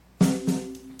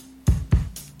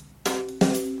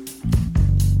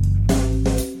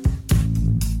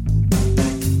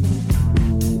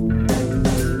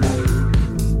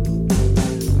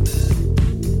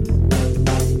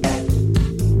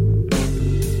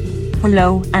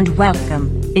Hello and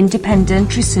welcome,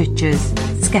 independent researchers,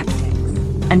 skeptics,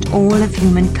 and all of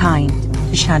humankind,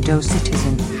 to Shadow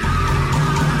Citizen.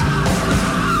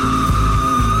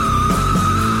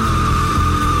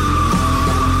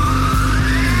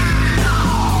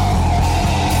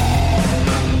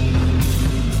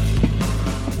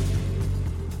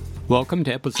 Welcome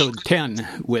to episode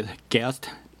 10 with guest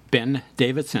Ben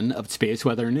Davidson of Space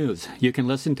Weather News. You can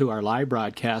listen to our live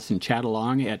broadcast and chat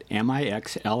along at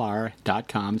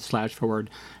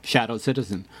mixlr.com/Shadow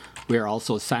Citizen. We are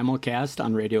also simulcast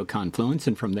on Radio Confluence,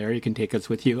 and from there you can take us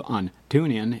with you on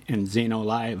TuneIn and Zeno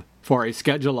Live. For a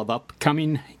schedule of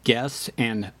upcoming guests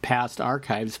and past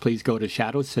archives, please go to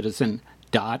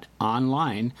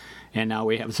shadowcitizen.online. And now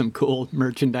we have some cool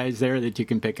merchandise there that you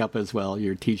can pick up as well,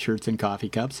 your t-shirts and coffee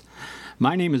cups.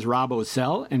 My name is Rob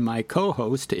O'Sell, and my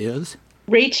co-host is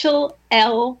Rachel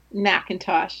L.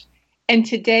 McIntosh. And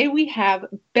today we have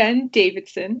Ben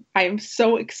Davidson. I am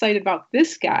so excited about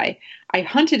this guy. I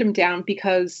hunted him down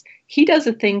because he does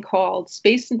a thing called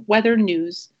Space and Weather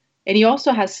News, and he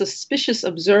also has Suspicious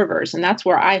Observers, and that's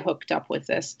where I hooked up with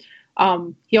this.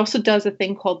 He also does a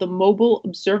thing called the Mobile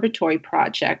Observatory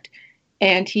Project,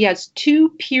 and he has 2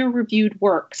 peer-reviewed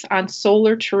works on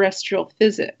solar terrestrial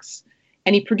physics.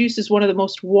 And he produces one of the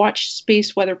most watched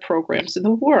space weather programs in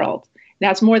the world. It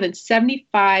has more than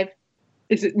 75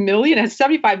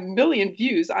 million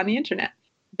views on the internet.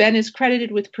 Ben is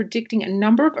credited with predicting a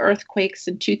number of earthquakes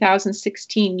in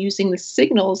 2016 using the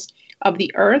signals of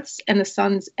the Earth's and the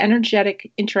Sun's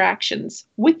energetic interactions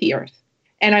with the Earth.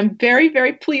 And I'm very,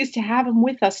 very pleased to have him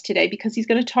with us today because he's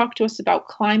going to talk to us about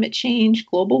climate change,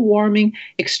 global warming,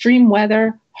 extreme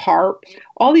weather, HAARP,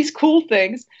 all these cool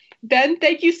things. Ben,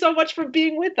 thank you so much for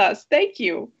being with us. Thank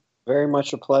you. Very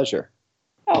much a pleasure.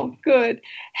 Oh, good.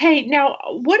 Hey, now,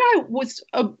 what I was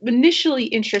initially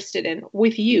interested in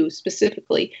with you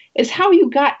specifically is how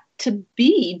you got to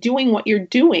be doing what you're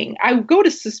doing. I go to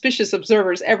Suspicious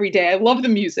Observers every day. I love the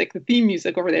music. The theme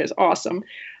music over there is awesome.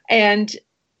 And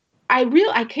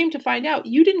I came to find out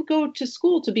you didn't go to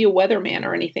school to be a weatherman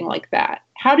or anything like that.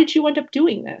 How did you end up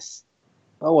doing this?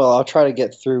 Oh, well, I'll try to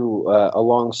get through a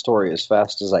long story as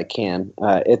fast as I can.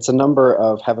 It's a number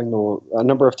of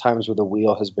times where the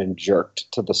wheel has been jerked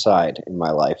to the side in my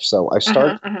life. So I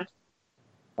started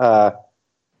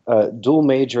dual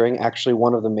majoring. Actually,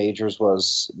 one of the majors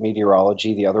was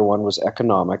meteorology. The other one was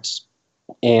economics.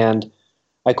 And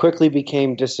I quickly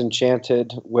became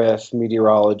disenchanted with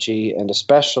meteorology, and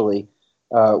especially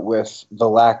with the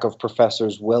lack of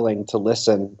professors willing to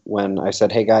listen when I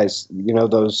said, hey guys,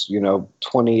 those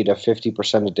 20 to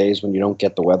 50% of days when you don't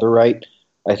get the weather right,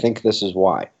 I think this is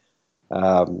why.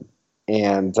 And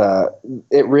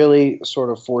it really sort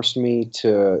of forced me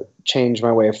to change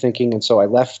my way of thinking, and so I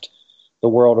left the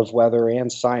world of weather and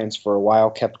science for a while,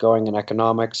 kept going in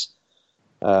economics,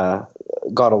 got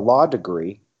a law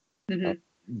degree,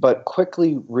 but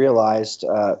quickly realized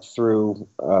through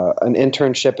an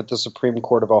internship at the Supreme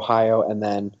Court of Ohio and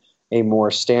then a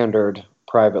more standard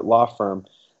private law firm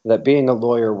that being a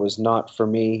lawyer was not for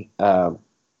me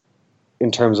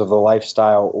in terms of the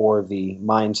lifestyle or the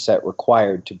mindset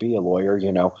required to be a lawyer.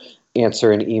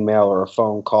 Answer an email or a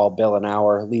phone call, bill an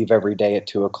hour, leave every day at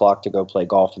 2 o'clock to go play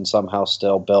golf, and somehow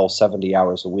still bill 70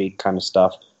 hours a week kind of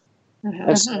stuff.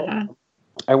 And so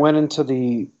I went into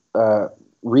the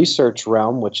research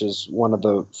realm, which is one of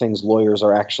the things lawyers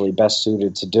are actually best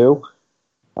suited to do.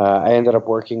 I ended up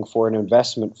working for an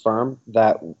investment firm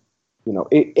that,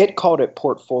 it called it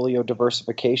portfolio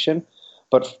diversification,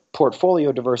 but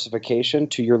portfolio diversification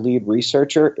to your lead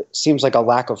researcher seems like a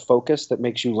lack of focus that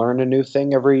makes you learn a new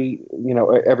thing every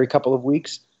couple of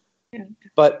weeks. Yeah.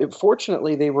 But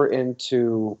fortunately, they were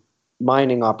into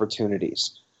mining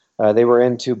opportunities. They were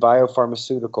into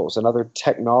biopharmaceuticals and other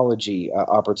technology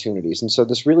opportunities. And so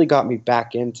this really got me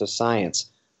back into science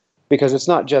because it's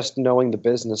not just knowing the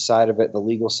business side of it, the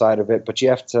legal side of it, but you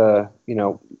have to,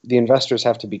 the investors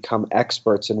have to become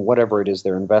experts in whatever it is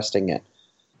they're investing in.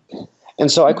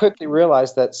 And so I quickly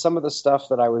realized that some of the stuff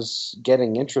that I was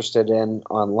getting interested in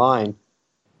online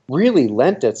really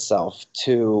lent itself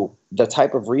to the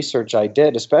type of research I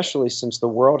did, especially since the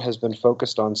world has been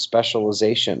focused on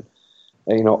specialization.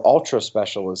 Ultra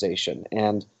specialization.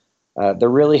 And there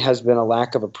really has been a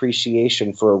lack of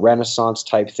appreciation for a Renaissance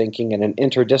type thinking and an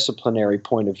interdisciplinary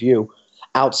point of view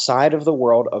outside of the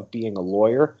world of being a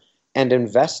lawyer and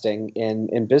investing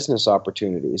in business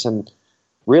opportunities. And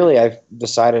really, I've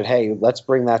decided, hey, let's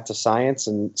bring that to science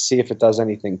and see if it does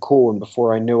anything cool. And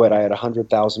before I knew it, I had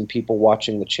 100,000 people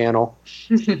watching the channel.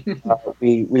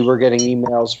 We were getting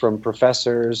emails from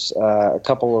professors, a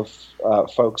couple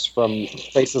of folks from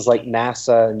places like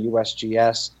NASA and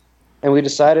USGS, And we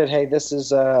decided, hey, this is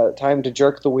time to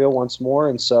jerk the wheel once more.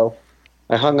 And so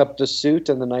I hung up the suit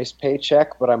and the nice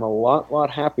paycheck, but I'm a lot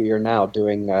happier now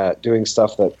doing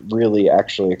stuff that really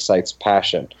actually excites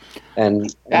passion.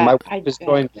 And my wife is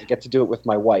going to get to do it with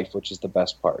my wife, which is the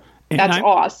best part. That's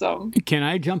awesome. Can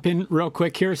I jump in real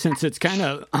quick here, since it's kind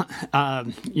of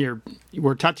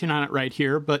we're touching on it right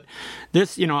here, but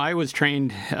this, I was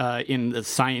trained in the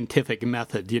scientific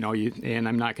method, and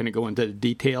I'm not going to go into the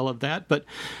detail of that, but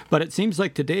it seems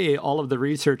like today all of the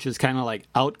research is kind of like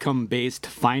outcome-based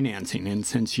financing, and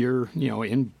since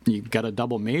you've got a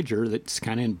double major that's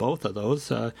kind of in both of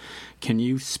those, can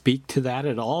you speak to that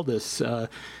at all? This,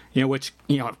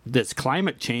 this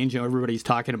climate change, everybody's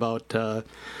talking about.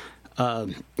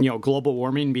 Global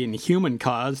warming being human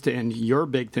caused, and your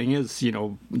big thing is,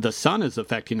 the sun is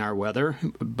affecting our weather,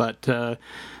 but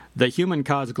the human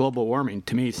caused global warming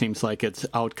to me seems like it's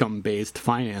outcome based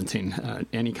financing.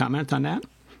 Any comment on that?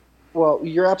 Well,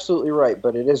 you're absolutely right,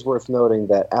 but it is worth noting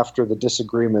that after the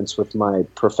disagreements with my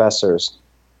professors,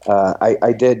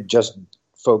 I did just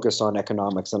focus on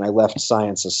economics, and I left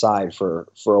science aside for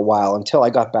a while until I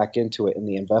got back into it in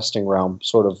the investing realm,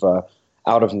 sort of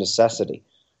out of necessity.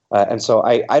 And so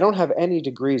I don't have any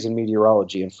degrees in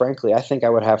meteorology, and frankly, I think I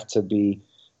would have to be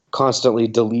constantly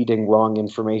deleting wrong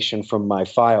information from my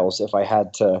files if I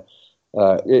had to,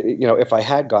 if I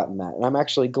had gotten that. And I'm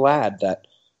actually glad that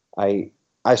I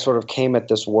sort of came at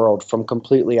this world from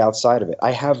completely outside of it.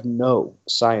 I have no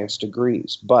science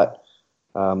degrees, but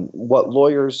what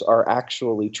lawyers are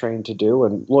actually trained to do,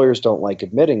 and lawyers don't like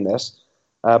admitting this,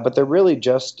 but they're really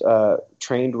just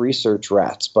trained research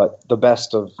rats, but the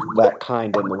best of that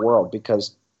kind in the world,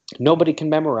 because nobody can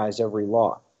memorize every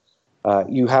law.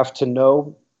 You have to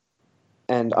know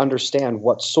and understand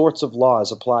what sorts of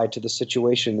laws apply to the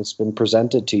situation that's been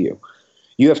presented to you.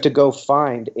 You have to go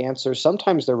find answers.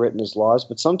 Sometimes they're written as laws,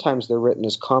 but sometimes they're written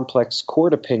as complex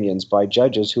court opinions by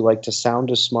judges who like to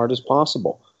sound as smart as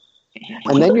possible.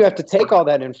 And then you have to take all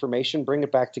that information, bring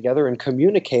it back together, and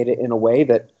communicate it in a way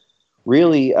that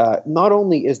really not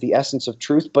only is the essence of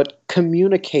truth, but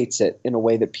communicates it in a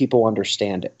way that people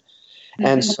understand it.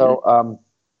 And so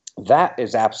that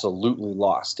is absolutely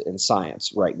lost in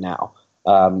science right now.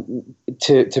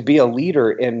 To be a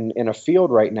leader in a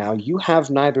field right now, you have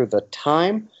neither the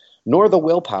time nor the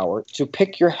willpower to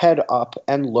pick your head up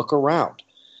and look around.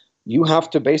 You have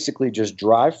to basically just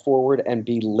drive forward and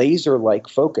be laser-like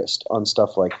focused on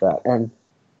stuff like that. And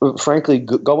frankly,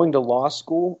 going to law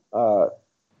school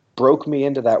broke me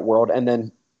into that world, and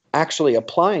then actually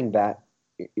applying that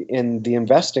in the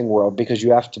investing world, because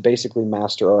you have to basically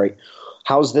master, all right,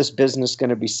 how's this business going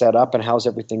to be set up and how's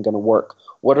everything going to work?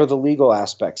 What are the legal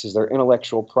aspects? Is there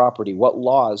intellectual property? What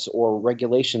laws or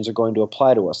regulations are going to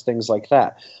apply to us? Things like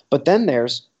that. But then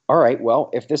there's, all right, well,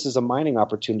 if this is a mining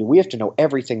opportunity, we have to know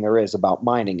everything there is about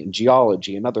mining and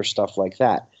geology and other stuff like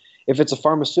that. If it's a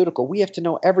pharmaceutical, we have to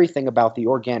know everything about the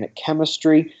organic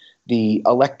chemistry, the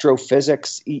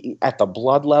electrophysics at the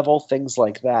blood level, things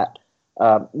like that.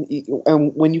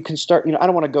 And when you can start, I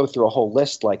don't want to go through a whole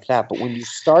list like that, but when you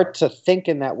start to think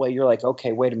in that way, you're like,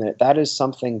 okay, wait a minute, that is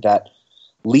something that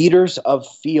leaders of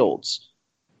fields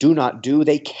do not do,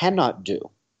 they cannot do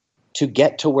to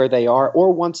get to where they are,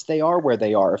 or once they are where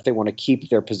they are, if they want to keep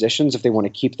their positions, if they want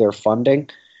to keep their funding,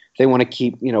 if they want to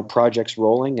keep, projects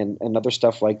rolling and other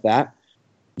stuff like that.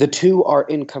 The two are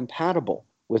incompatible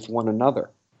with one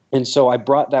another. And so I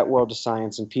brought that world to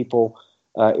science, and people,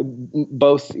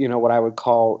 both, what I would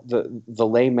call the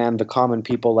layman, the common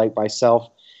people like myself,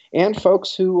 and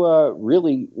folks who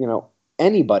really,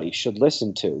 anybody should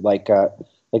listen to, like a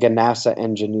NASA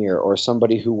engineer or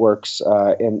somebody who works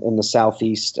in the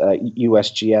Southeast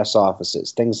USGS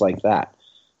offices, things like that,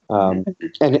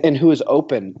 and who is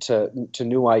open to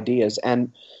new ideas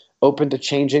and open to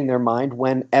changing their mind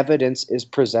when evidence is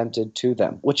presented to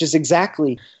them, which is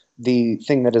exactly the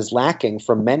thing that is lacking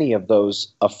from many of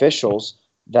those officials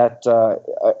that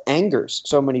angers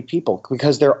so many people,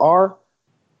 because there are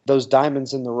those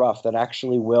diamonds in the rough that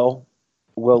actually will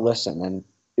listen. And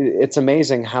it's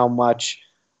amazing how much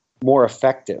more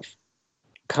effective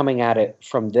coming at it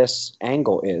from this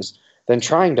angle is than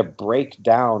trying to break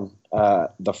down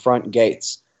the front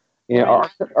gates.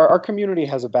 Our community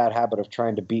has a bad habit of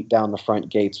trying to beat down the front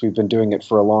gates. We've been doing it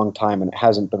for a long time, and it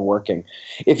hasn't been working.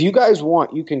 If you guys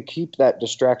want, you can keep that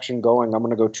distraction going. I'm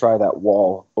going to go try that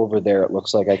wall over there. It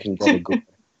looks like I can get a good.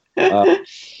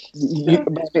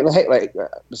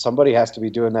 Somebody has to be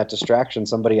doing that distraction.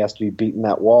 Somebody has to be beating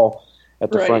that wall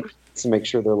at the front to make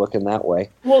sure they're looking that way.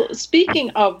 Well, speaking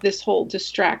of this whole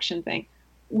distraction thing,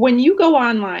 when you go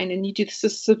online and you do the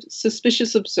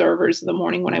Suspicious Observers in the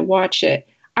morning when I watch it,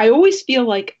 I always feel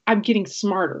like I'm getting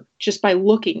smarter just by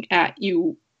looking at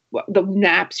you, the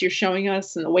naps you're showing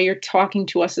us and the way you're talking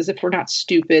to us as if we're not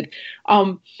stupid.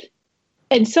 And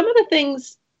some of the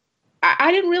things,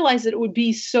 I didn't realize that it would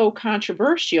be so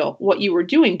controversial what you were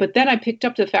doing, but then I picked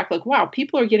up the fact like, wow,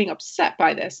 people are getting upset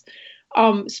by this.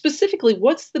 Specifically,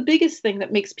 what's the biggest thing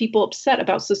that makes people upset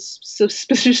about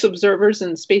suspicious observers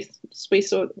and space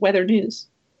weather news?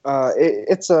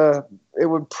 It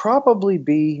would probably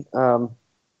be, I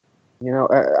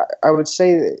would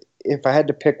say if I had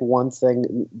to pick one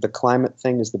thing, the climate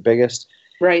thing is the biggest.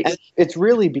 Right. And it's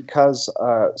really because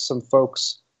some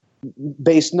folks,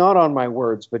 based not on my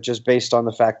words, but just based on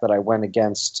the fact that I went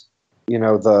against,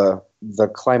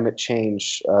 the climate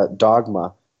change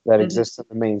dogma that exists in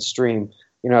the mainstream,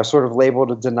 sort of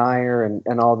labeled a denier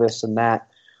and all this and that.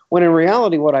 When in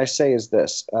reality, what I say is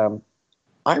this.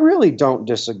 I really don't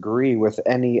disagree with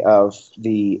any of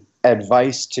the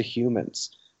advice to humans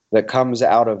that comes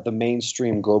out of the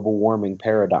mainstream global warming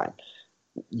paradigm.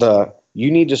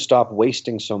 You need to stop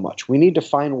wasting so much. We need to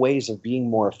find ways of being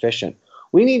more efficient.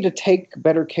 We need to take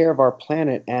better care of our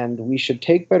planet, and we should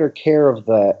take better care of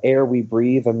the air we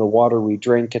breathe and the water we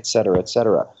drink, et cetera, et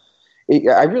cetera.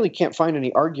 I really can't find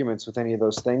any arguments with any of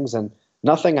those things, and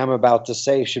nothing I'm about to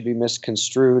say should be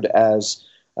misconstrued as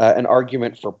an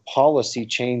argument for policy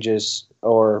changes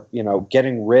or,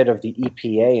 getting rid of the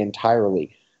EPA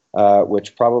entirely,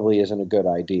 which probably isn't a good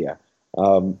idea.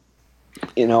 What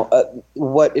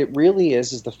it really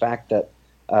is the fact that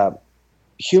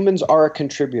humans are a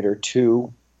contributor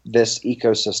to this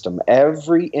ecosystem.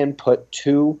 Every input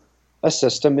to a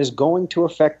system is going to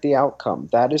affect the outcome.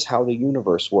 That is how the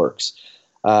universe works.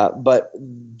 But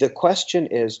the question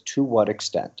is, to what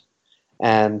extent?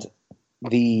 And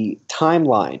the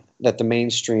timeline that the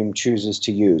mainstream chooses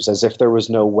to use, as if there was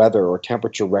no weather or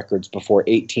temperature records before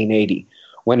 1880,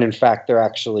 when in fact they're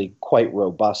actually quite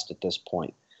robust at this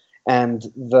point. And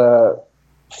the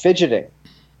fidgeting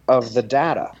of the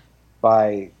data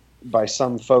by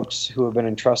some folks who have been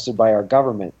entrusted by our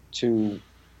government to,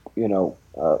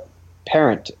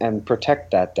 parent and protect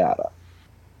that data.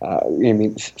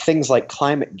 Things like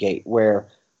ClimateGate, where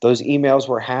those emails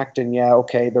were hacked, and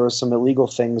there was some illegal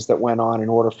things that went on in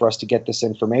order for us to get this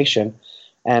information,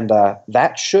 and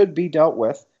that should be dealt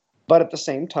with. But at the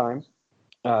same time,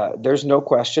 there's no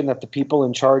question that the people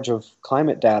in charge of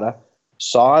climate data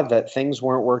saw that things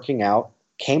weren't working out,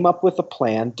 came up with a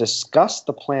plan, discussed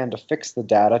the plan to fix the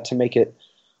data to make it,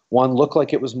 one, look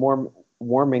like it was more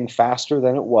warming faster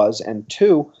than it was, and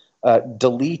two,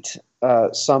 delete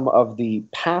some of the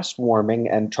past warming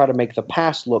and try to make the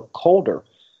past look colder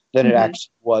than it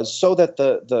actually was, so that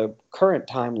the current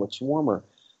time looks warmer.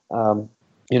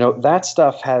 That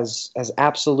stuff has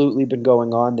absolutely been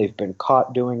going on. They've been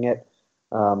caught doing it.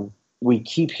 We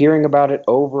keep hearing about it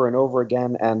over and over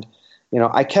again. And,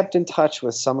 I kept in touch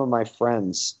with some of my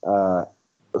friends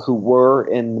who were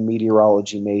in the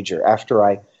meteorology major after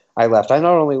I left. I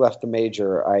not only left the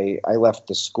major, I left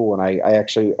the school, and I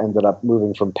actually ended up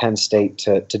moving from Penn State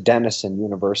to Denison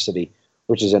University,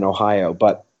 which is in Ohio.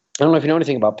 But I don't know if you know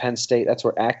anything about Penn State. That's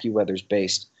where AccuWeather's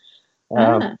based.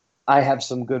 I have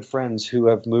some good friends who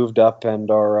have moved up and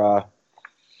are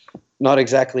not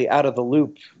exactly out of the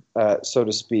loop, so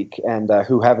to speak, and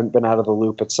who haven't been out of the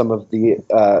loop at some of the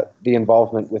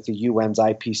involvement with the UN's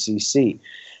IPCC.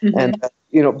 And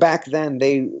back then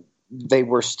they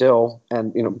were still,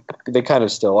 and they kind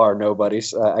of still are,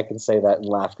 nobodies. I can say that and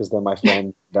laugh because they're my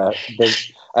friend.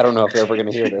 I don't know if they're ever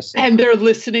going to hear this. And they're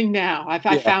listening now.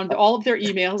 I found all of their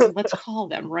emails, and let's call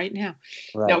them right now.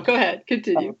 Right. No, go ahead,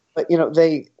 continue. But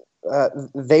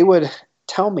they would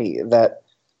tell me that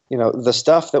the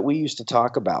stuff that we used to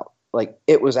talk about, like,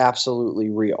 it was absolutely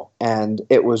real, and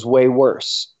it was way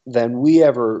worse than we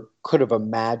ever could have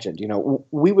imagined.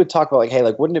 We would talk about, like, hey,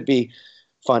 like, wouldn't it be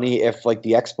funny if, like,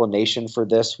 the explanation for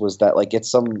this was that, like, it's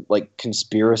some, like,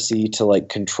 conspiracy to, like,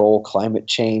 control climate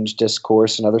change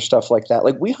discourse and other stuff like that.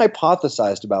 Like, we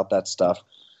hypothesized about that stuff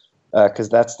because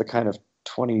that's the kind of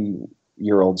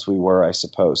 20-year-olds we were, I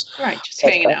suppose. Right, just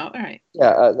hanging out. All right.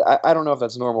 Yeah, I don't know if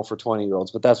that's normal for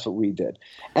 20-year-olds, but that's what we did.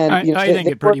 And I think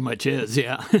it pretty much is,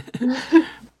 yeah.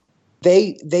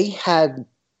 They had,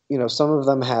 some of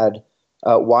them had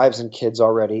wives and kids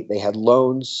already. They had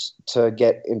loans to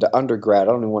get into undergrad.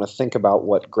 I don't even want to think about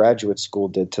what graduate school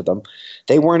did to them.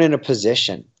 They weren't in a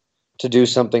position to do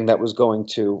something that was going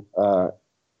to,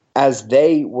 as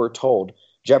they were told,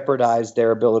 jeopardize their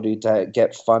ability to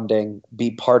get funding, be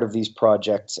part of these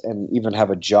projects, and even have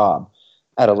a job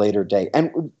at a later date.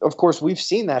 And of course, we've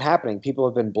seen that happening. People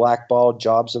have been blackballed,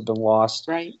 jobs have been lost.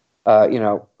 Right.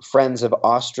 Friends have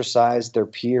ostracized their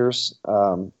peers.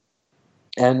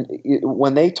 And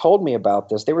when they told me about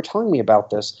this, they were telling me about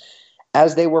this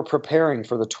as they were preparing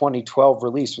for the 2012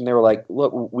 release, when they were like,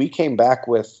 look, we came back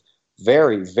with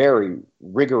very, very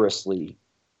rigorously,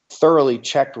 thoroughly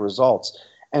checked results.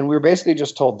 And we were basically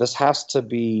just told this has to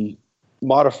be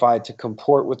modified to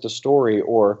comport with the story,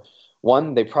 or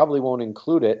one, they probably won't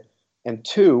include it, and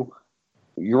two,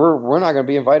 we're not going to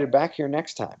be invited back here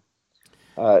next time.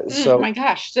 Oh my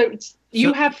gosh. So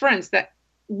you have friends that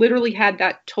literally had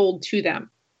that told to them.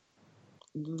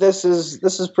 This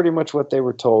is pretty much what they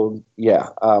were told. Yeah.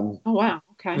 Oh, wow.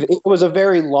 Okay. It was a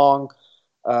very long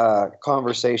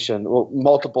conversation, well,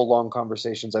 multiple long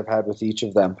conversations I've had with each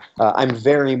of them. I'm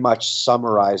very much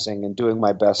summarizing and doing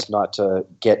my best not to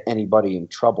get anybody in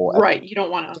trouble. Right. You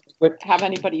don't want to have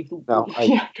anybody who... No,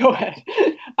 yeah, go ahead.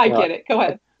 I get it. Go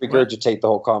ahead. Regurgitate the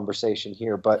whole conversation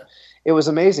here, but it was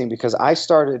amazing because I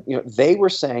started, they were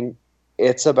saying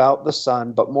it's about the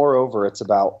sun, but moreover, it's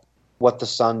about what the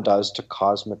sun does to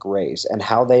cosmic rays and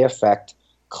how they affect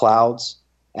clouds,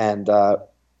 and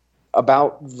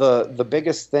about the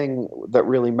biggest thing that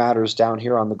really matters down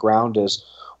here on the ground is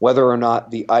whether or not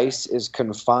the ice is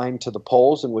confined to the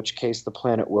poles, in which case the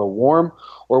planet will warm,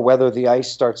 or whether the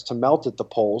ice starts to melt at the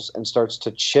poles and starts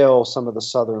to chill some of the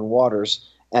southern waters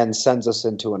and sends us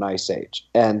into an ice age.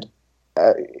 And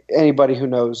anybody who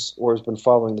knows or has been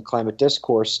following the climate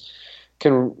discourse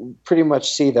can pretty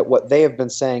much see that what they have been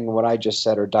saying and what I just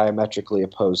said are diametrically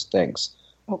opposed things.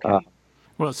 Okay.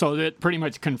 Well, so that pretty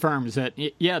much confirms that,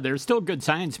 yeah, there's still good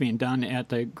science being done at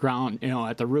the ground,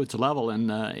 at the roots level,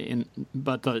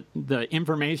 but the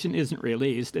information isn't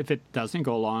released if it doesn't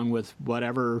go along with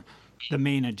whatever the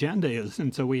main agenda is.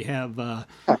 And so we have a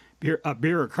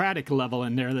bureaucratic level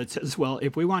in there that says, well,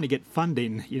 if we want to get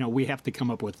funding, we have to come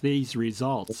up with these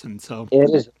results. And so it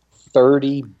is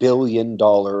 $30 billion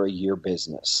a year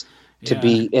business to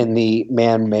be in the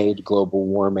man-made global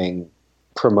warming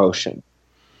promotion.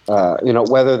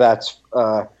 Whether that's,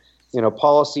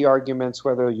 policy arguments,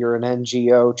 whether you're an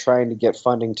NGO trying to get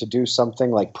funding to do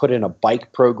something like put in a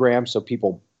bike program so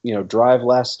people, drive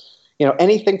less,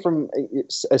 anything from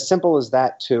as simple as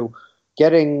that to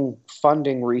getting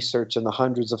funding research in the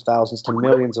hundreds of thousands to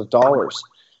millions of dollars,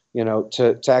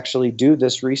 to actually do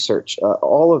this research.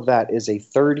 All of that is a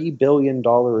 $30 billion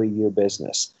a year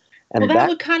business. And that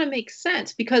would kind of make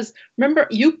sense because remember,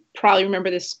 you probably remember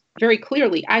this very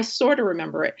clearly. I sort of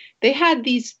remember it. They had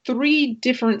these 3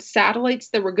 different satellites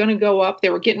that were going to go up. They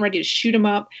were getting ready to shoot them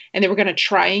up, and they were going to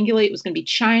triangulate. It was going to be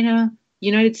China,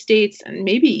 United States, and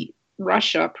maybe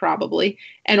Russia, probably.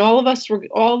 And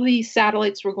all these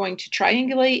satellites were going to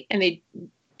triangulate, and they'd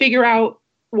figure out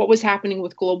what was happening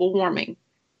with global warming.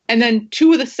 And then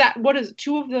 2 of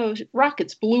the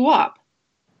rockets blew up.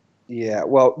 Yeah,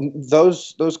 well,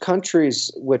 those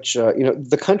countries which,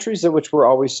 the countries in which we're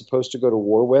always supposed to go to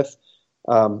war with,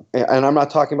 and I'm not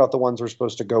talking about the ones we're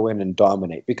supposed to go in and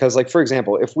dominate. Because, like, for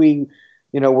example, if we,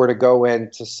 were to go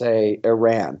into, say,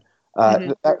 Iran,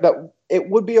 that it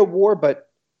would be a war, but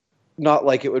not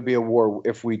like it would be a war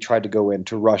if we tried to go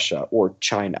into Russia or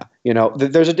China.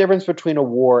 There's a difference between a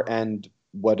war and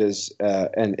what is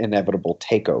an inevitable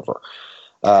takeover.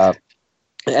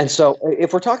 And so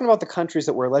if we're talking about the countries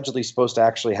that we're allegedly supposed to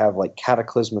actually have like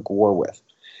cataclysmic war with,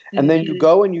 and then you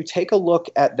go and you take a look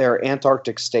at their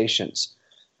Antarctic stations,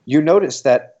 you notice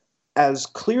that as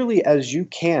clearly as you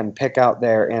can pick out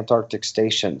their Antarctic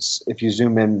stations, if you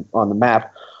zoom in on the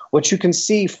map, what you can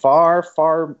see far,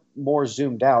 far more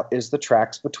zoomed out is the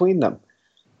tracks between them.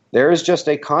 There is just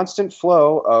a constant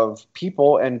flow of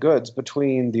people and goods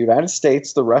between the United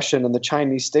States, the Russian, and the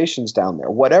Chinese stations down there.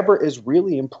 Whatever is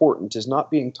really important is not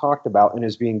being talked about and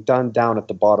is being done down at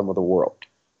the bottom of the world.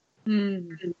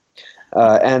 Mm-hmm.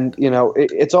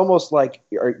 It's almost like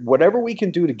whatever we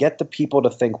can do to get the people to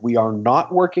think we are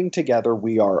not working together,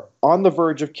 we are on the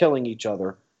verge of killing each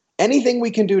other, anything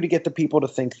we can do to get the people to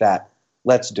think that,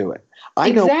 let's do it.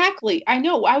 Exactly. I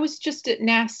know. I was just at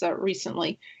NASA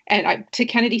recently and to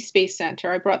Kennedy Space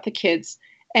Center. I brought the kids,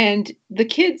 and the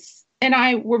kids and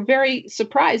I were very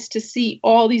surprised to see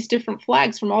all these different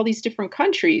flags from all these different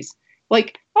countries.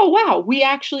 Like, oh, wow, we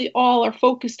actually all are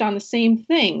focused on the same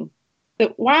thing.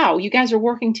 That, wow, you guys are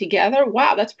working together.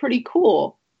 Wow, that's pretty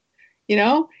cool.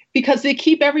 Because they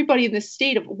keep everybody in this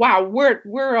state of, wow,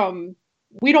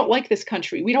 we don't like this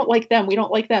country. We don't like them. We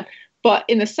don't like them. But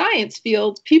in the science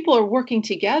field, people are working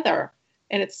together,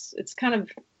 and it's kind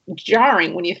of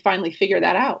jarring when you finally figure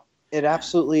that out. It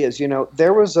absolutely is.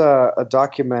 There was a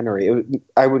documentary.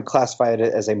 I would classify it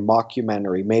as a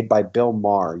mockumentary made by Bill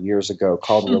Maher years ago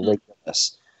called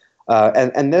Religulous.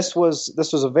 And this was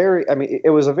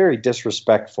it was a very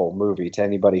disrespectful movie to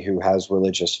anybody who has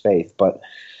religious faith. But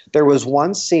There was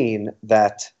one scene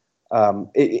that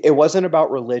it wasn't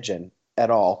about religion at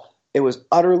all. It was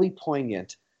utterly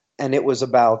poignant, and it was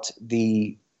about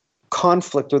the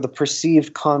conflict or the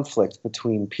perceived conflict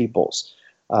between peoples.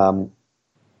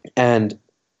 And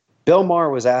Bill Maher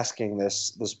was asking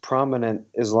this prominent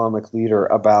Islamic leader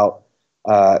about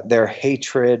their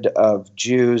hatred of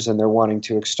Jews, and they're wanting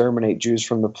to exterminate Jews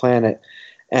from the planet.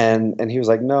 And he was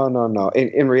like, no.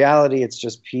 In reality, it's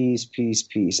just peace, peace,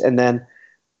 peace. And then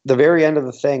the very end of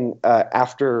the thing,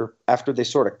 after they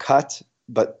sort of cut,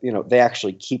 but they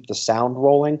actually keep the sound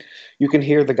rolling, you can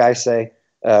hear the guy say,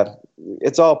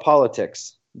 it's all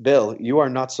politics. Bill, you are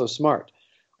not so smart.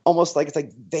 Almost like it's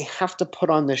like they have to put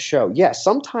on this show. Yes,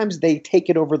 sometimes they take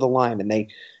it over the line and they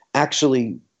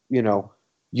actually,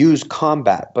 use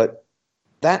combat, but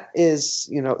that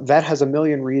is, that has a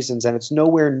million reasons, and it's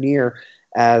nowhere near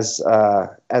as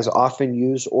often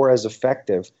used or as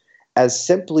effective as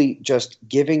simply just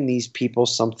giving these people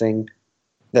something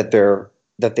that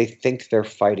they think they're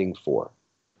fighting for,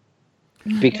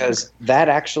 because that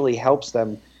actually helps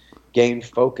them gain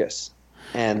focus.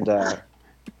 And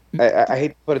I hate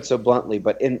to put it so bluntly,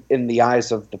 but in the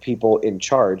eyes of the people in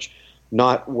charge,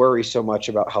 not worry so much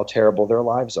about how terrible their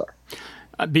lives are.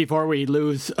 Before we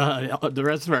lose the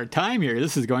rest of our time here,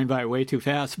 this is going by way too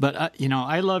fast, but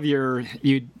I love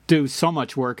you do so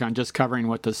much work on just covering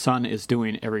what the sun is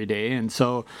doing every day, and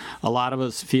so a lot of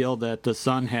us feel that the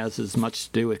sun has as much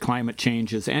to do with climate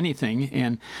change as anything.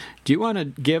 And do you want to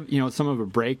give some of a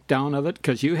breakdown of it,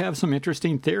 because you have some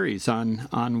interesting theories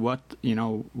on what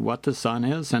what the sun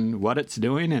is and what it's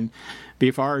doing? And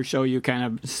before our show, you kind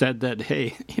of said that,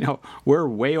 hey, we're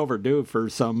way overdue for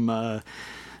some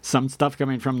stuff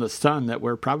coming from the sun that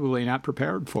we're probably not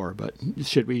prepared for. But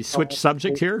should we switch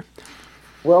subjects here?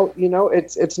 Well,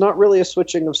 it's not really a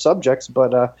switching of subjects,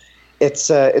 but it's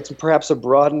perhaps a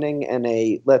broadening and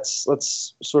a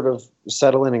let's sort of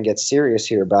settle in and get serious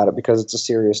here about it, because it's a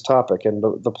serious topic, and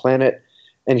the planet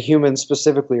and humans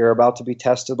specifically are about to be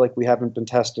tested like we haven't been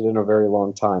tested in a very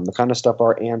long time. The kind of stuff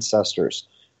our ancestors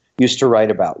used to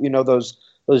write about.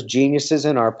 Those geniuses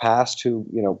in our past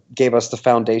who, gave us the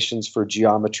foundations for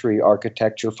geometry,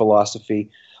 architecture,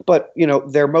 philosophy. But,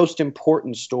 their most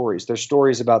important stories, they're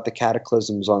stories about the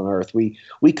cataclysms on Earth.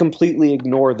 We completely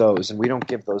ignore those, and we don't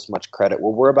give those much credit.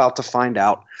 Well, we're about to find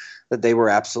out that they were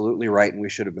absolutely right, and we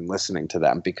should have been listening to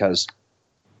them, because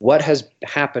what has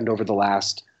happened over the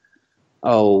last,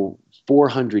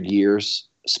 400 years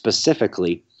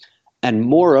specifically, and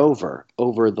moreover,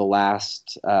 over the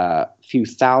last few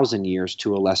thousand years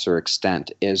to a lesser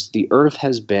extent, is the Earth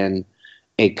has been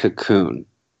a cocoon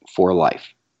for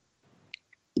life.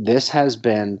 This has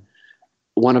been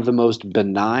one of the most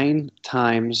benign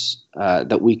times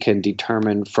that we can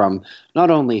determine from not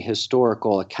only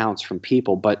historical accounts from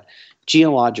people, but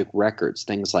geologic records,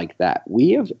 things like that.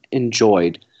 We have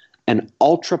enjoyed an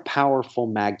ultra-powerful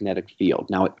magnetic field.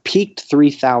 Now, it peaked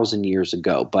 3,000 years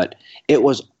ago, but it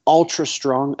was ultra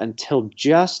strong until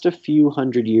just a few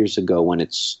hundred years ago when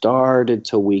it started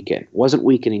to weaken. It wasn't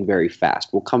weakening very fast.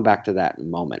 We'll come back to that in a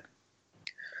moment.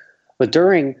 But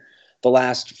during the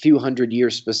last few hundred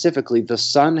years specifically, the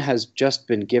sun has just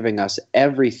been giving us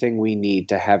everything we need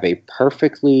to have a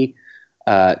perfectly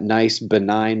nice,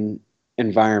 benign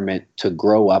environment to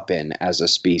grow up in as a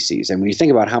species. And when you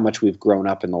think about how much we've grown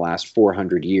up in the last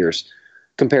 400 years,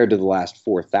 compared to the last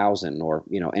 4,000 or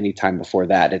any time before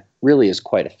that, it really is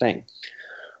quite a thing.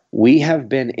 We have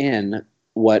been in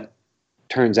what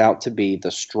turns out to be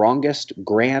the strongest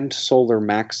grand solar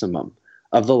maximum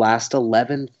of the last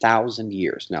 11,000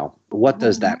 years. Now, what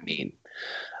does that mean?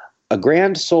 A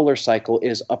grand solar cycle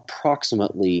is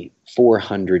approximately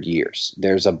 400 years.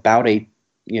 There's about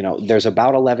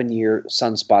 11-year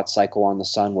sunspot cycle on the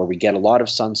sun where we get a lot of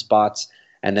sunspots,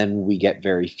 and then we get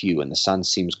very few, and the sun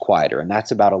seems quieter, and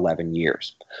that's about 11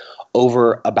 years.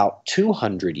 Over about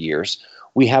 200 years,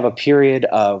 we have a period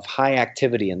of high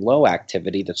activity and low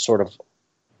activity that sort of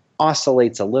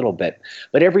oscillates a little bit.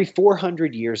 But every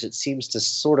 400 years, it seems to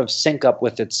sort of sync up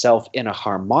with itself in a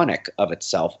harmonic of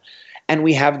itself, and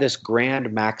we have this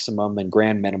grand maximum and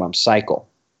grand minimum cycle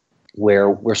where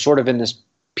we're sort of in this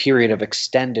period of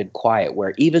extended quiet,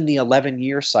 where even the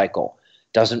 11-year cycle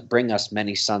doesn't bring us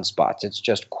many sunspots. It's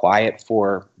just quiet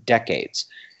for decades.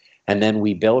 And then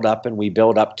we build up and we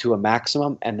build up to a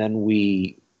maximum, and then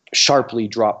we sharply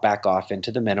drop back off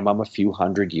into the minimum a few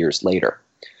hundred years later.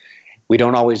 We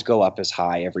don't always go up as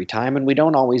high every time, and we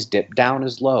don't always dip down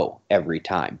as low every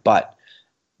time. But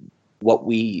what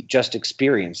we just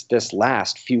experienced this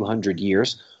last few hundred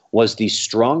years was the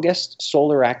strongest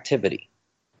solar activity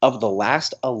of the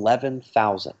last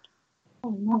 11,000.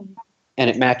 Oh, no. And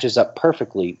it matches up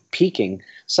perfectly, peaking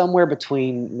somewhere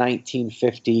between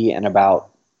 1950 and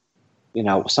about,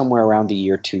 somewhere around the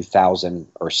year 2000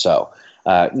 or so,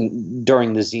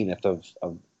 during the zenith of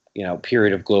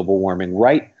period of global warming,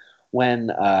 right when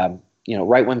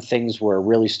things were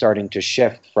really starting to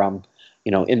shift from,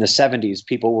 in the 70s,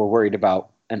 people were worried about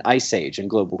an ice age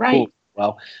and global cooling.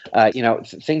 Well,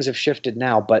 things have shifted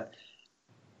now, but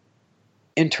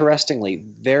interestingly,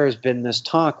 there has been this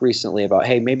talk recently about,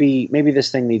 hey, maybe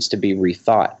this thing needs to be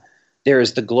rethought. There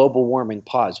is the global warming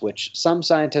pause, which some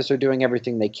scientists are doing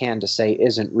everything they can to say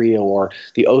isn't real, or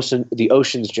the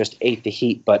oceans just ate the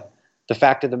heat. But the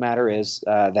fact of the matter is,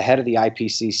 the head of the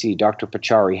IPCC, Dr.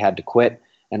 Pachauri, had to quit,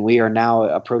 and we are now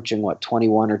approaching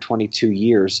 21 or 22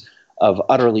 years of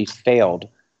utterly failed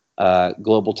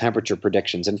global temperature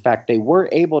predictions. In fact, they were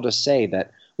able to say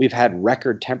that we've had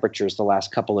record temperatures the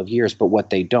last couple of years, but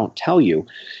what they don't tell you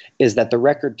is that the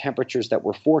record temperatures that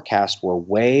were forecast were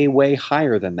way, way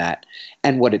higher than that.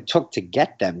 And what it took to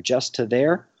get them just to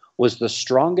there was the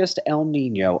strongest El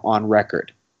Nino on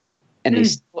record. And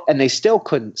they still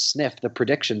couldn't sniff the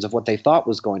predictions of what they thought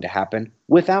was going to happen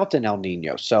without an El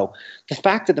Nino. So the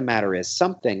fact of the matter is,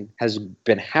 something has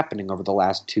been happening over the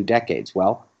last 2 decades.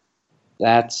 Well,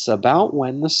 that's about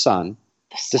when the sun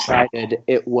decided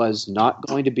it was not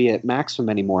going to be at maximum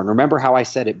anymore. And remember how I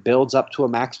said it builds up to a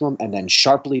maximum and then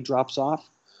sharply drops off?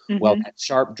 Mm-hmm. Well, that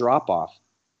sharp drop off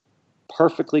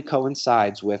perfectly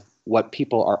coincides with what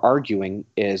people are arguing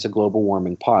is a global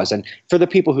warming pause. And for the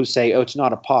people who say, oh, it's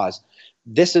not a pause,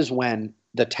 this is when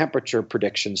the temperature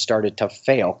predictions started to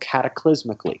fail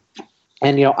cataclysmically.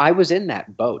 And, I was in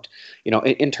that boat.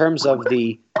 In terms of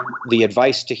the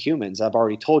advice to humans, I've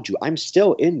already told you, I'm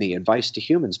still in the advice to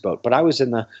humans boat. But I was in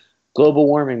the global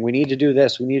warming, we need to do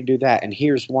this, we need to do that, and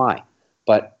here's why.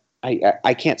 But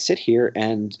I can't sit here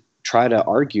and try to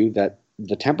argue that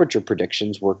the temperature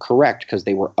predictions were correct, because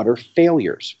they were utter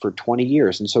failures for 20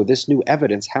 years. And so this new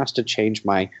evidence has to change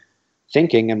my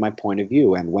thinking and my point of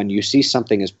view. And when you see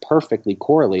something as perfectly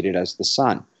correlated as the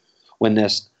sun, when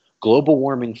this global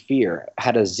warming fear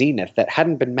had a zenith that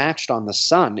hadn't been matched on the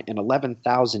sun in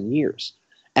 11,000 years.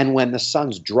 And when the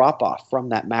sun's drop off from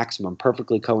that maximum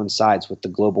perfectly coincides with the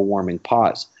global warming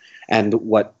pause. And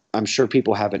what I'm sure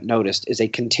people haven't noticed is a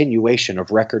continuation of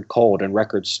record cold and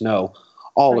record snow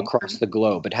all across the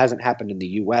globe. It hasn't happened in the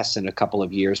U.S. in a couple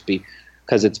of years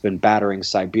because it's been battering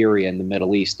Siberia and the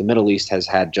Middle East. The Middle East has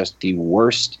had just the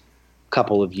worst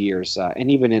couple of years, and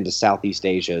even into Southeast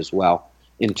Asia as well,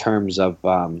 in terms of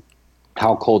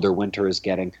how cold their winter is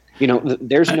getting.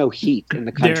 There's no heat in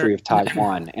the country of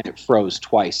Taiwan, and it froze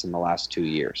twice in the last 2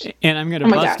 years. And I'm going to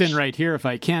bust in right here if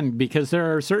I can, because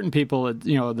there are certain people,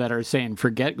 that are saying,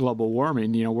 forget global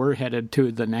warming. We're headed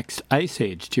to the next ice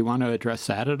age. Do you want to address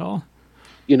that at all?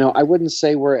 I wouldn't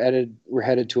say we're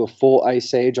headed to a full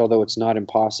ice age, although it's not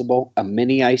impossible. A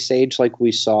mini ice age like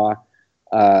we saw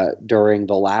during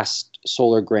the last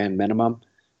solar grand minimum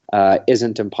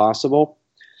isn't impossible.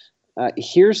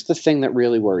 Here's the thing that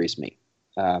really worries me.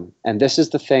 And this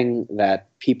is the thing that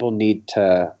people need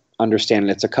to understand.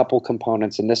 And it's a couple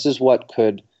components. And this is what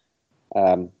could,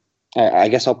 I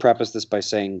guess I'll preface this by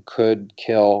saying, could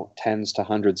kill tens to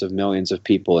hundreds of millions of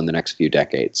people in the next few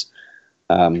decades.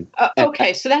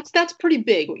 Okay, so that's pretty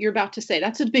big, what you're about to say.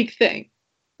 That's a big thing.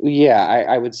 Yeah,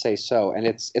 I would say so. And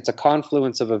it's a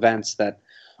confluence of events that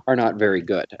are not very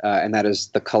good. And that is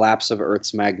the collapse of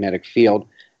Earth's magnetic field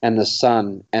and the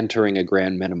sun entering a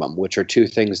grand minimum, which are two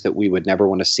things that we would never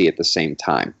want to see at the same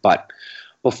time. But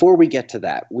before we get to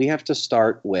that, we have to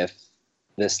start with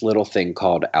this little thing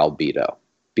called albedo,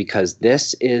 because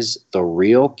this is the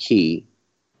real key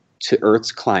to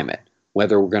Earth's climate.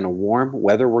 Whether we're going to warm,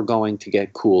 whether we're going to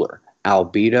get cooler,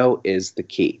 albedo is the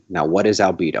key. Now, what is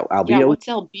albedo? What's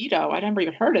albedo? I never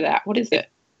even heard of that. What is it?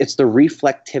 It's the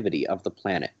reflectivity of the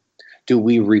planet. Do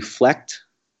we reflect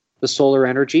the solar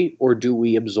energy, or do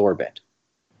we absorb it?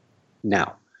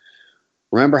 Now,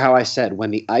 remember how I said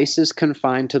when the ice is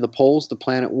confined to the poles, the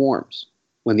planet warms.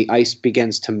 When the ice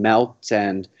begins to melt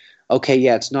and, okay,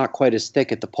 yeah, it's not quite as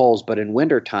thick at the poles, but in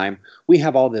wintertime, we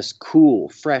have all this cool,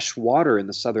 fresh water in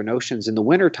the southern oceans. In the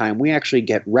wintertime, we actually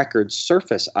get record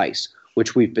surface ice,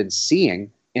 which we've been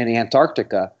seeing in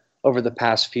Antarctica over the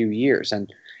past few years.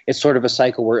 And it's sort of a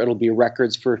cycle where it'll be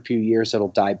records for a few years, it'll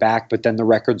die back, but then the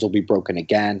records will be broken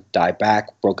again, die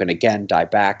back, broken again, die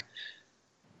back.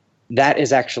 That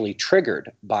is actually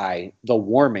triggered by the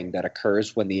warming that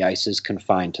occurs when the ice is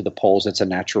confined to the poles. It's a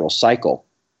natural cycle.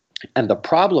 And the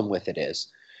problem with it is,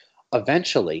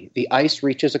 eventually, the ice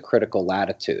reaches a critical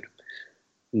latitude.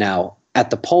 Now, at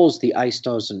the poles, the ice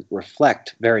doesn't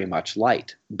reflect very much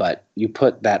light, but you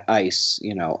put that ice,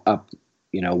 up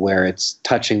where it's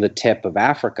touching the tip of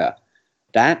Africa,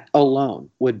 that alone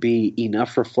would be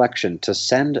enough reflection to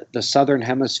send the southern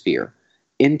hemisphere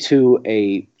into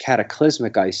a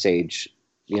cataclysmic ice age,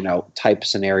 type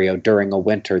scenario during a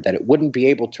winter that it wouldn't be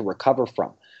able to recover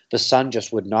from. The sun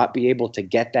just would not be able to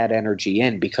get that energy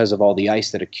in because of all the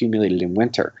ice that accumulated in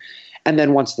winter. And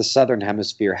then once the southern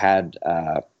hemisphere had,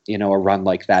 a run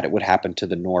like that, it would happen to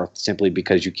the north, simply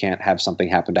because you can't have something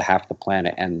happen to half the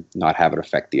planet and not have it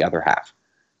affect the other half.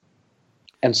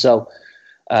 And so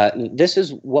this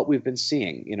is what we've been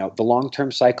seeing. The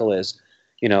long-term cycle is,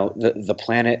 the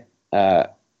planet,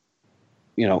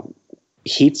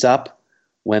 heats up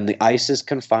when the ice is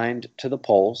confined to the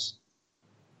poles.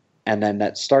 And then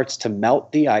that starts to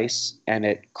melt the ice, and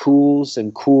it cools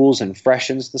and cools and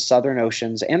freshens the southern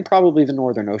oceans and probably the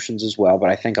northern oceans as well.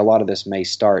 But I think a lot of this may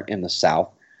start in the south.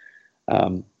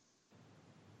 And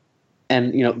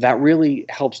that really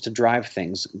helps to drive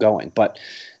things going. But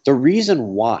the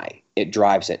reason why it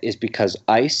drives it is because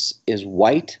ice is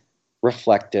white,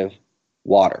 reflective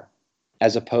water,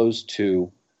 as opposed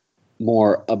to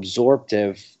more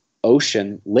absorptive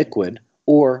ocean liquid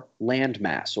or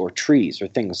landmass or trees or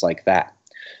things like that.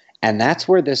 And that's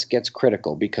where this gets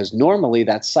critical, because normally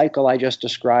that cycle I just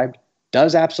described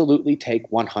does absolutely take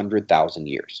 100,000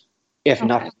 years. If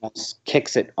nothing else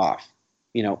kicks it off.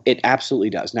 It absolutely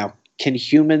does. Now, can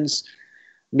humans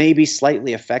maybe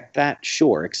slightly affect that?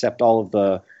 Sure, except all of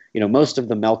the, most of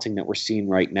the melting that we're seeing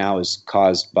right now is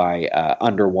caused by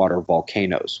underwater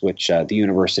volcanoes, which the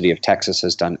University of Texas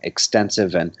has done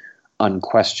extensive and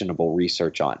unquestionable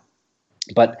research on.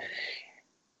 But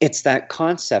it's that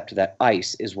concept that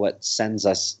ice is what sends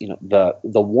us, the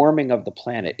warming of the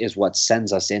planet is what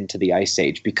sends us into the ice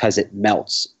age, because it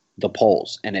melts the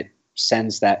poles and it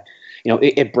sends that,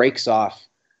 it breaks off,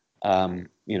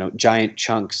 giant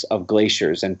chunks of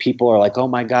glaciers, and people are like, oh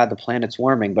my God, the planet's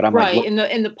warming. But I'm right. Like,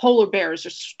 and the polar bears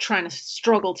are trying to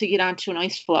struggle to get onto an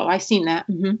ice floe. I've seen that.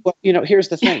 Mm-hmm. Well, here's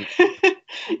the thing.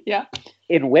 Yeah.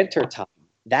 In wintertime,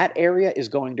 that area is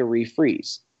going to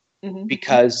refreeze. Mm-hmm.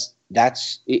 Because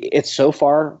it's so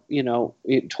far,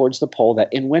 towards the pole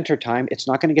that in wintertime, it's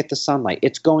not going to get the sunlight.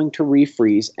 It's going to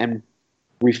refreeze and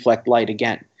reflect light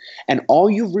again. And all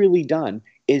you've really done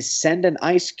is send an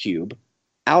ice cube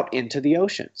out into the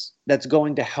oceans. That's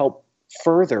going to help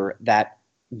further that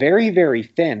very, very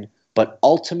thin, but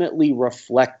ultimately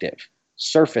reflective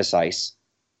surface ice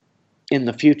in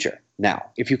the future. Now,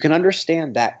 if you can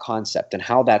understand that concept and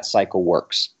how that cycle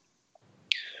works,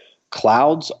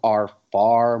 clouds are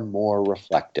far more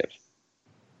reflective.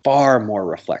 Far more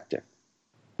reflective.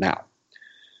 Now,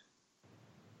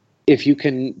 if you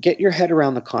can get your head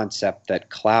around the concept that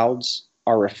clouds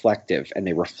are reflective and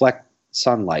they reflect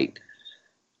sunlight,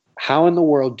 how in the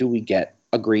world do we get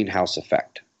a greenhouse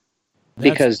effect?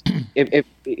 Because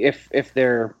if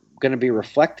they're going to be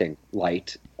reflecting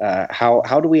light,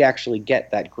 how do we actually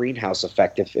get that greenhouse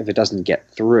effect if it doesn't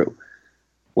get through?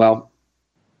 Well,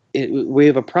 we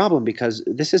have a problem, because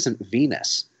this isn't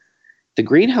Venus. The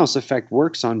greenhouse effect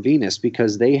works on Venus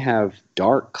because they have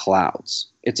dark clouds.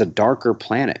 It's a darker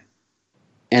planet,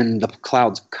 and the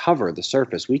clouds cover the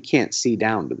surface. We can't see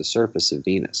down to the surface of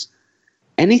Venus.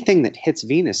 Anything that hits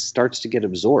Venus starts to get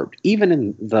absorbed, even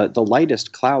in the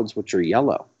lightest clouds, which are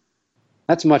yellow.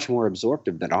 That's much more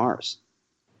absorptive than ours.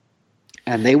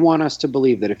 And they want us to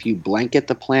believe that if you blanket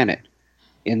the planet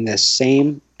in this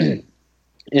same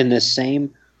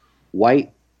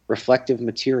white reflective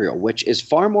material, which is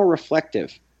far more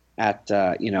reflective at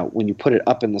when you put it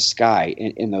up in the sky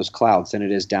in those clouds than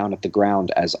it is down at the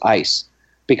ground as ice,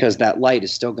 because that light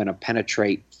is still going to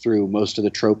penetrate through most of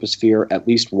the troposphere at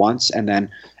least once, and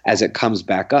then as it comes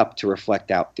back up to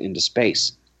reflect out into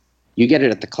space. You get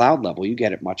it at the cloud level, you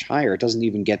get it much higher. It doesn't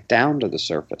even get down to the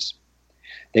surface.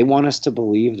 They want us to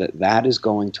believe that that is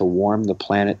going to warm the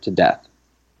planet to death.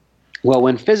 Well,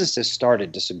 when physicists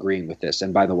started disagreeing with this,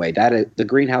 and by the way, the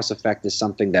greenhouse effect is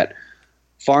something that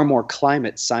far more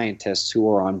climate scientists who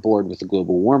are on board with the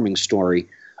global warming story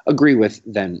agree with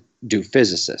than do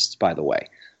physicists, by the way.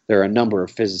 There are a number of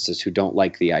physicists who don't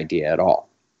like the idea at all.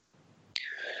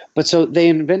 But so they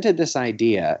invented this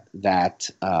idea that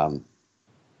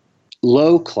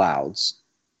low clouds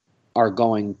are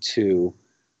going to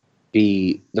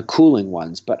be the cooling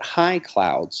ones, but high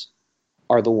clouds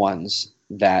are the ones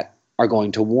that are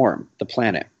going to warm the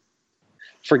planet.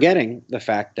 Forgetting the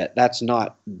fact that that's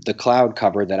not the cloud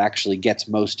cover that actually gets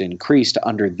most increased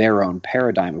under their own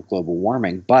paradigm of global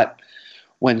warming, but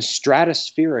when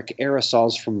stratospheric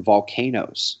aerosols from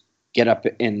volcanoes get up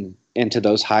into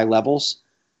those high levels,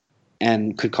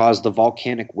 and could cause the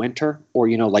volcanic winter or,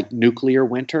 like nuclear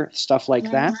winter, stuff like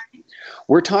that.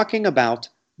 We're talking about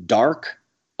dark,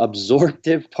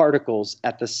 absorptive particles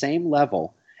at the same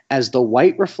level as the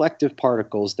white reflective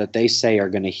particles that they say are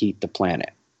going to heat the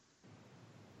planet.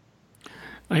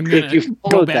 If you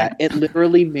followed that, it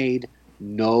literally made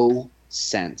no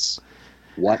sense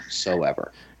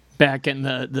whatsoever. Back in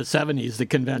the 70s, the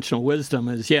conventional wisdom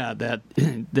is, that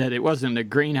it wasn't a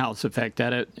greenhouse effect,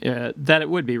 that it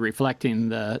would be reflecting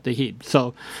the heat.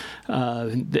 So,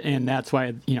 and that's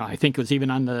why, I think it was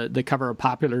even on the cover of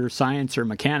Popular Science or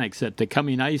Mechanics that the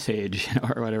coming ice age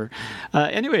or whatever.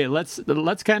 Anyway, let's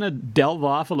kind of delve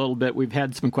off a little bit. We've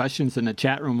had some questions in the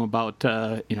chat room about,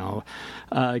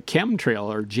 chemtrail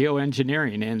or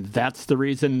geoengineering, and that's the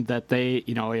reason that they,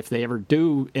 if they ever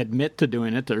do admit to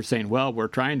doing it, they're saying, well, we're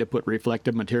trying to put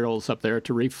reflective materials up there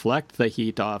to reflect the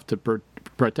heat off to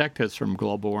protect us from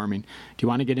global warming. Do you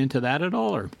want to get into that at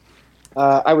all? Or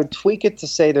I would tweak it to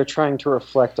say they're trying to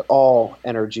reflect all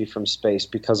energy from space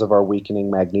because of our weakening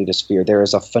magnetosphere. There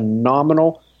is a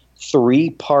phenomenal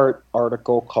 3-part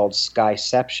article called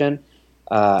Skyception.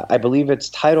 I believe it's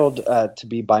titled to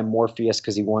be by Morpheus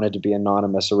because he wanted to be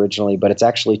anonymous originally, but it's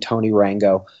actually Tony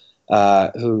Rango,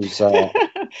 who's...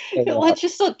 Let's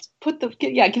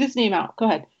get his name out. Go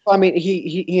ahead. I mean,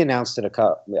 he announced it a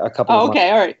couple of months.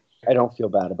 Okay, all right. I don't feel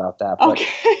bad about that. But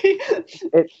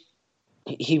okay.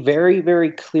 He very,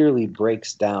 very clearly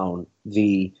breaks down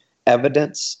the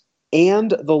evidence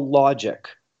and the logic,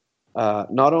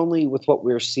 not only with what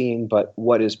we're seeing, but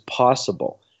what is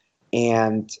possible.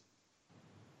 And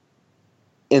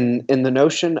in the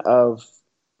notion of,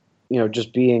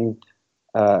 just being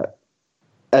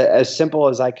as simple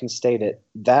as I can state it,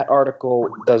 that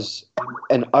article does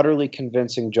an utterly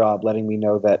convincing job letting me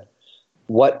know that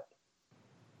what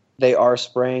they are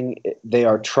spraying, they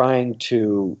are trying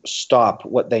to stop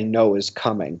what they know is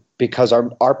coming because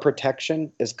our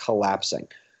protection is collapsing.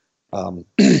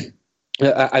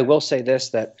 I will say this,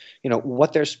 that,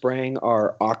 what they're spraying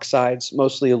are oxides,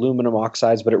 mostly aluminum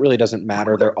oxides, but it really doesn't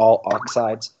matter. They're all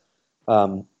oxides.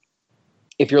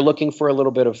 If you're looking for a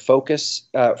little bit of focus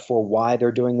for why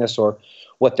they're doing this or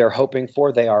what they're hoping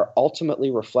for, they are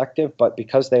ultimately reflective, but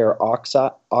because they are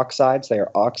oxides, they are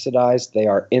oxidized, they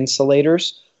are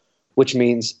insulators, which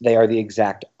means they are the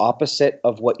exact opposite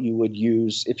of what you would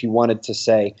use if you wanted to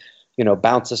say,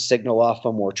 bounce a signal off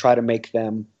them or try to make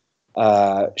them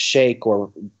shake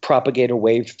or propagate a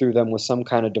wave through them with some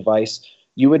kind of device.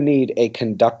 You would need a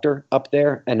conductor up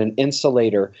there, and an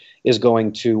insulator is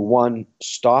going to, 1,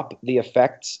 stop the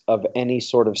effects of any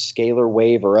sort of scalar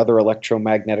wave or other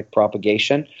electromagnetic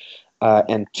propagation,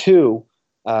 and 2,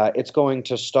 it's going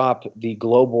to stop the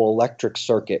global electric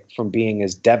circuit from being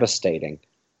as devastating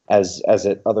as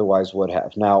it otherwise would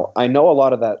have. Now, I know a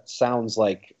lot of that sounds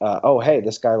like, oh, hey,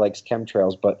 this guy likes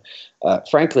chemtrails, but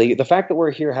frankly, the fact that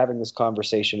we're here having this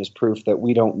conversation is proof that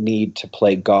we don't need to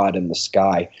play God in the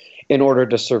sky in order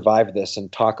to survive this and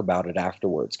talk about it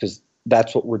afterwards, because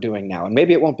that's what we're doing now. And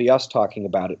maybe it won't be us talking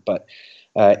about it, but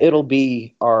it'll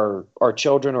be our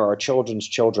children or our children's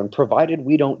children, provided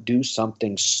we don't do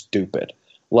something stupid,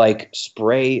 like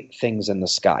spray things in the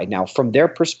sky. Now, from their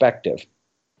perspective,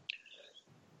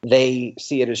 they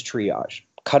see it as triage.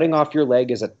 Cutting off your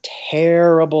leg is a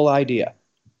terrible idea.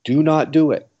 Do not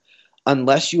do it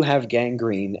unless you have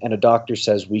gangrene and a doctor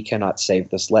says we cannot save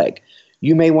this leg.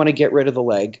 You may want to get rid of the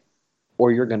leg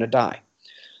or you're going to die.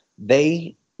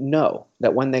 They know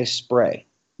that when they spray,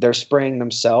 they're spraying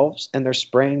themselves and they're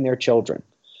spraying their children.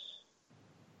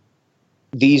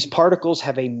 These particles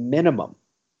have a minimum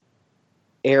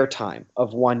airtime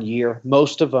of 1 year.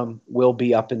 Most of them will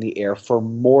be up in the air for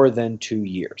more than 2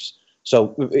 years.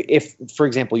 So if, for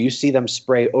example, you see them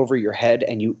spray over your head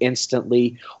and you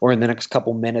instantly or in the next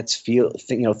couple minutes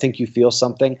think you feel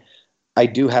something, I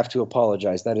do have to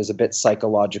apologize. That is a bit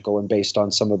psychological and based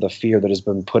on some of the fear that has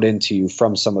been put into you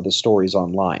from some of the stories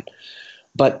online.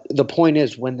 But the point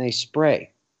is, when they spray,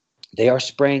 they are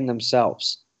spraying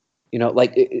themselves.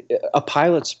 Like a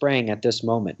pilot spraying at this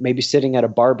moment, maybe sitting at a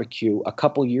barbecue a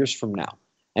couple years from now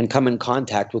and come in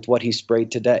contact with what he sprayed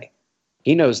today.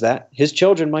 He knows that. His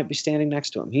children might be standing next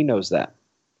to him. He knows that.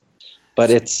 But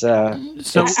it's... I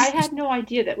had no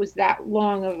idea that was that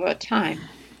long of a time.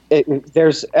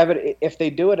 There's evidence, if they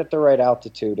do it at the right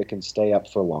altitude, it can stay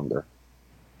up for longer.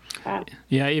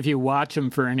 Yeah, if you watch them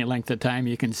for any length of time,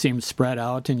 you can see them spread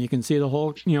out, and you can see the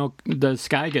whole, the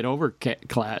sky get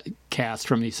overcast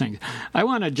from these things. I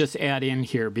want to just add in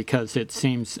here because it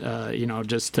seems,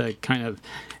 just to kind of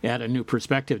add a new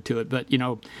perspective to it. But,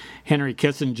 Henry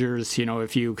Kissinger's,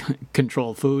 if you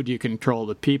control food, you control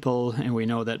the people, and we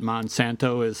know that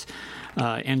Monsanto is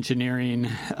engineering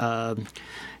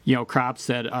crops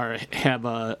that have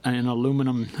an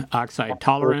aluminum oxide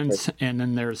tolerance, and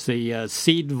then there's the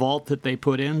seed vault that they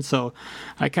put in. So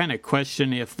I kind of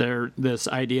question if this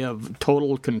idea of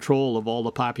total control of all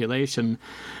the population,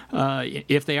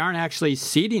 if they aren't actually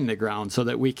seeding the ground so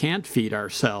that we can't feed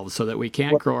ourselves, so that we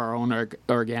can't grow our own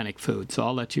organic food. So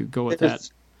I'll let you go with that.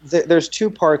 There's two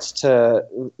parts to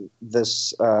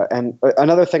this, and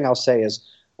another thing I'll say is,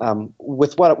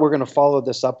 with what we're going to follow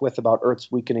this up with about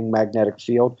Earth's weakening magnetic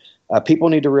field, people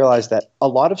need to realize that a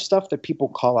lot of stuff that people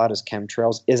call out as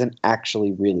chemtrails isn't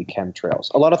actually really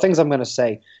chemtrails. A lot of things I'm going to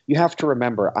say, you have to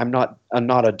remember, I'm not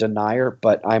a denier,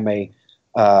 but I'm a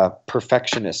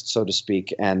perfectionist, so to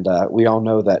speak. And we all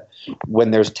know that when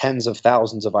there's tens of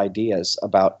thousands of ideas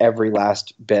about every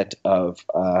last bit of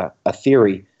a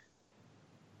theory,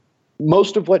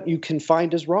 most of what you can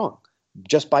find is wrong,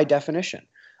 just by definition.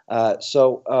 What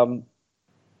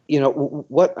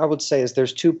I would say is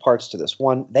there's two parts to this.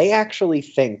 One, they actually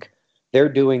think they're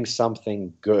doing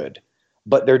something good,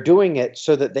 but they're doing it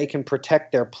so that they can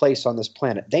protect their place on this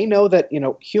planet. They know that,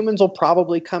 humans will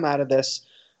probably come out of this.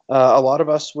 A lot of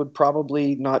us would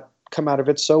probably not come out of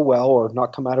it so well, or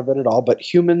not come out of it at all, but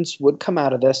humans would come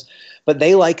out of this. But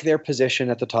they like their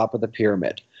position at the top of the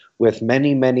pyramid with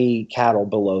many, many cattle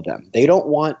below them. They don't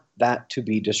want that to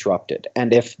be disrupted.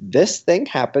 And if this thing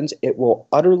happens, it will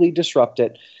utterly disrupt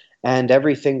it, and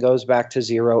everything goes back to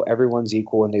zero. Everyone's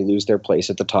equal, and they lose their place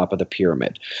at the top of the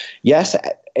pyramid. Yes,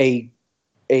 a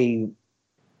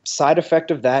side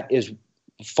effect of that is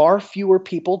far fewer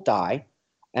people die,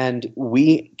 and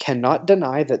we cannot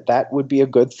deny that that would be a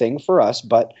good thing for us.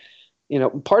 But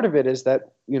part of it is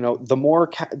that the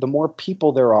more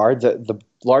people there are, the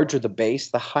larger the base,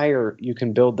 the higher you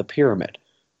can build the pyramid,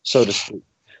 so to speak.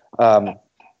 A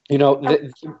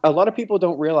lot of people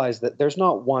don't realize that there's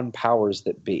not one powers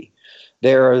that be.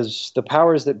 There's the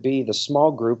powers that be, the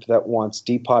small group that wants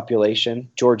depopulation,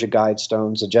 Georgia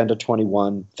Guidestones, Agenda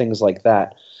 21, things like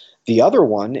that. The other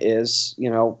one is,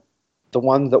 the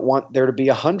one that want there to be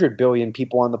 100 billion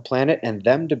people on the planet and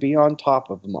them to be on top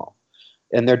of them all.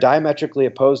 And they're diametrically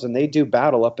opposed, and they do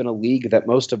battle up in a league that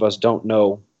most of us don't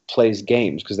know plays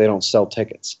games because they don't sell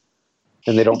tickets.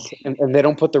 And they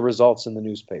don't put the results in the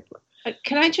newspaper.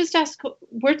 Can I just ask?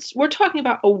 We're talking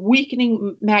about a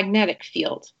weakening magnetic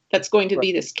field that's going to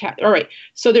be this cat. All right.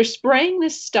 So they're spraying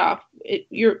this stuff.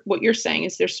 What you're saying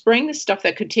is they're spraying this stuff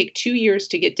that could take 2 years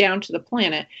to get down to the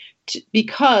planet,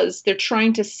 because they're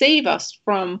trying to save us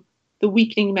from the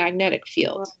weakening magnetic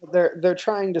field. They're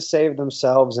trying to save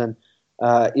themselves, and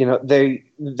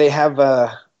they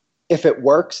have if it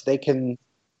works, they can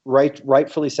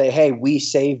rightfully say, "Hey, we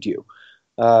saved you."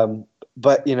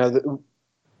 But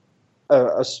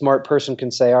a smart person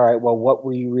can say, all right, well, what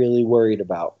were you really worried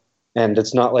about? And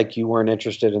it's not like you weren't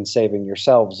interested in saving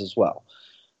yourselves as well.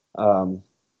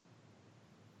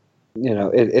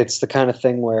 It's the kind of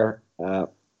thing where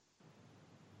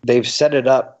they've set it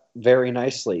up very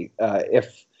nicely.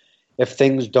 If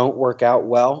things don't work out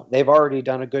well, they've already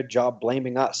done a good job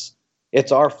blaming us.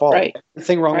 It's our fault. Right.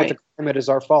 Everything wrong with the climate is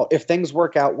our fault. If things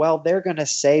work out well, they're going to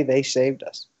say they saved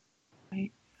us.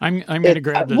 Right. I'm going to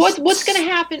grab this. What's going to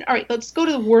happen? All right, let's go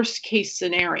to the worst case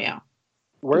scenario.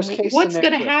 What's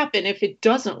going to happen if it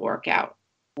doesn't work out?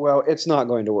 Well, it's not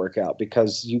going to work out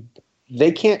because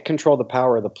they can't control the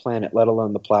power of the planet, let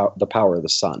alone the power of the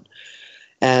sun.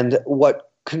 And what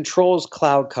controls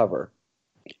cloud cover,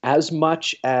 as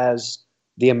much as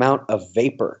the amount of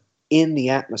vapor in the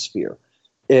atmosphere,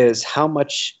 is how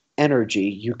much energy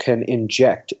you can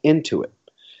inject into it.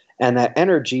 And that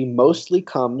energy mostly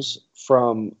comes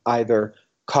from either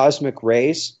cosmic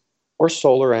rays or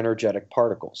solar energetic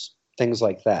particles, things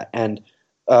like that. And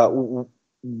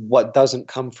what doesn't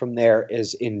come from there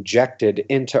is injected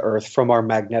into Earth from our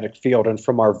magnetic field and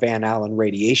from our Van Allen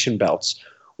radiation belts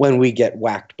when we get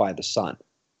whacked by the sun.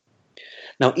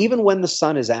 Now, even when the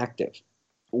sun is active,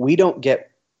 we don't get,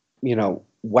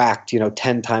 whacked,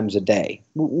 10 times a day.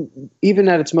 Even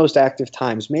at its most active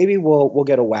times, maybe we'll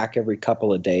get a whack every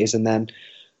couple of days, and then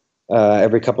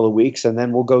every couple of weeks, and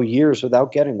then we'll go years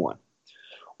without getting one.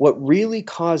 What really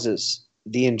causes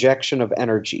the injection of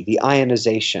energy, the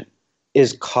ionization,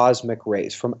 is cosmic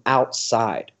rays from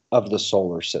outside of the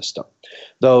solar system.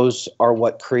 Those are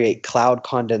what create cloud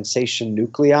condensation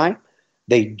nuclei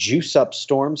They juice up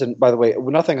storms. And by the way,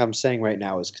 nothing I'm saying right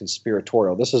now is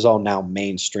conspiratorial. This is all now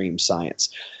mainstream science.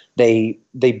 They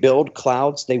build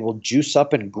clouds. They will juice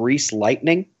up and grease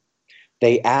lightning.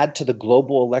 They add to the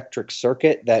global electric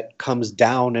circuit that comes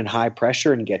down in high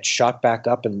pressure and gets shot back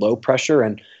up in low pressure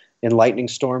and in lightning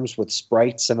storms with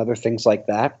sprites and other things like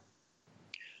that.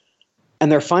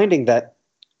 And they're finding that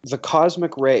the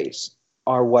cosmic rays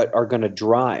are what are going to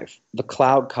drive the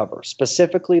cloud cover,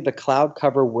 specifically the cloud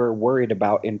cover we're worried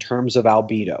about in terms of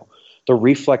albedo, the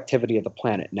reflectivity of the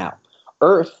planet. Now,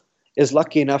 Earth is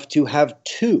lucky enough to have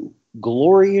two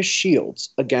glorious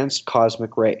shields against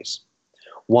cosmic rays.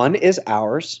 One is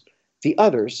ours, the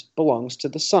other's belongs to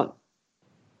the sun.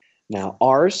 Now,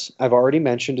 ours, I've already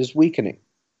mentioned, is weakening,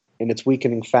 and it's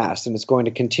weakening fast, and it's going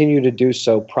to continue to do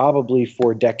so probably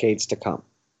for decades to come.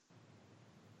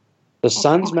 The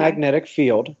sun's magnetic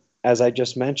field, as I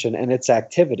just mentioned, and its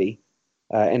activity,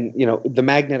 and the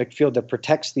magnetic field that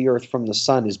protects the Earth from the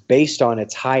sun is based on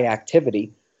its high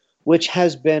activity, which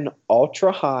has been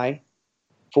ultra high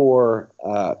for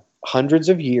hundreds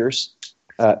of years,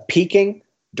 peaking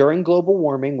during global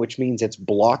warming, which means it's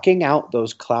blocking out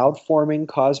those cloud-forming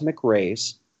cosmic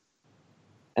rays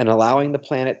and allowing the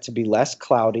planet to be less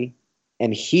cloudy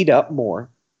and heat up more.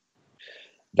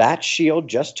 That shield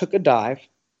just took a dive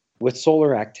with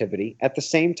solar activity. At the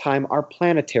same time, our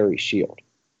planetary shield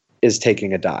is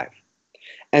taking a dive.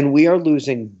 And we are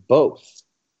losing both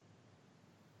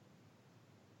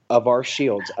of our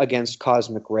shields against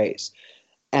cosmic rays.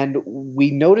 And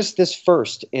we noticed this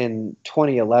first in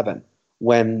 2011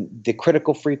 when the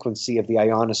critical frequency of the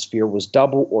ionosphere was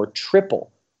double or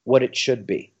triple what it should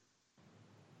be.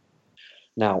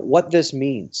 Now, what this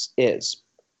means is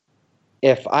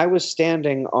if I was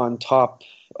standing on top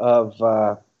of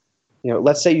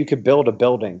let's say you could build a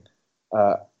building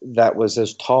that was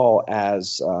as tall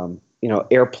as,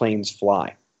 airplanes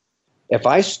fly. If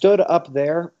I stood up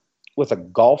there with a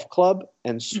golf club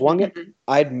and swung it,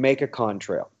 I'd make a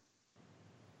contrail.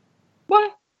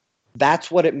 What?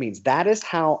 That's what it means. That is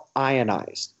how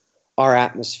ionized our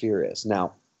atmosphere is.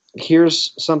 Now,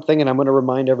 here's something, and I'm going to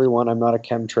remind everyone I'm not a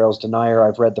chemtrails denier.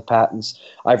 I've read the patents.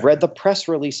 I've read the press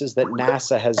releases that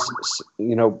NASA has,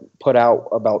 put out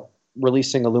about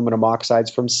releasing aluminum oxides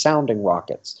from sounding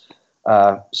rockets.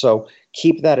 So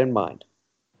keep that in mind.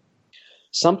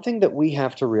 Something that we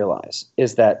have to realize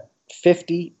is that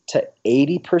 50 to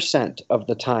 80% of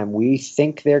the time we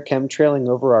think they're chemtrailing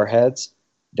over our heads,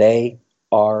 they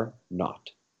are not.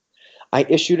 I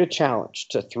issued a challenge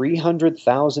to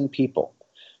 300,000 people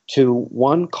to,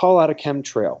 one, call out a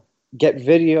chemtrail, get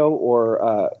video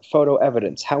or photo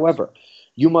evidence. However,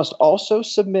 you must also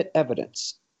submit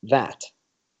evidence that,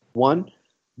 one,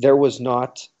 there was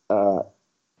not, the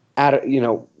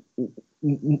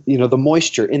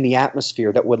moisture in the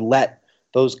atmosphere that would let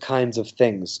those kinds of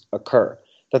things occur,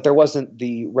 that there wasn't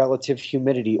the relative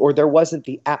humidity, or there wasn't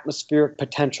the atmospheric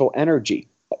potential energy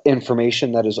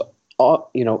information that is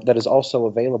also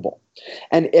available.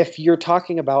 And if you're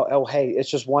talking about, it's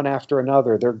just one after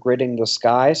another, they're gridding the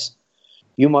skies,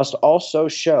 you must also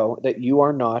show that you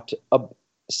are not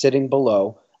sitting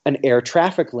below an air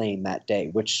traffic lane that day,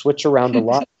 which switch around a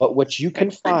lot, but which you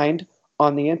can find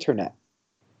on the internet.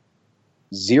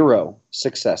 0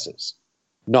 successes.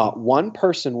 Not one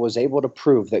person was able to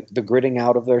prove that the gridding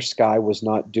out of their sky was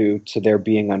not due to their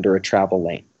being under a travel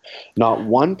lane. Not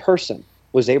one person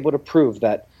was able to prove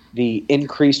that the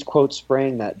increased, quote,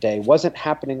 spraying that day wasn't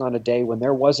happening on a day when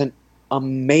there wasn't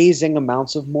amazing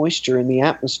amounts of moisture in the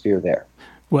atmosphere there.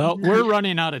 Well, we're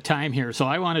running out of time here, so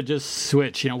I want to just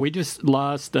switch. We just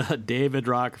lost David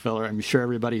Rockefeller. I'm sure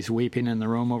everybody's weeping in the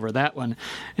room over that one.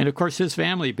 And, of course, his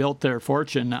family built their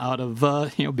fortune out of,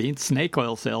 being snake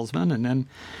oil salesmen, and then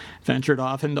ventured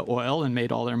off into oil and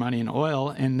made all their money in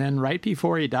oil. And then right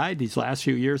before he died, these last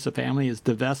few years, the family is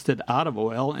divested out of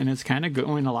oil and is kind of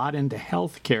going a lot into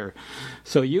healthcare.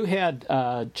 So you had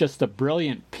just a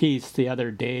brilliant piece the other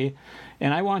day,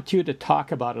 and I want you to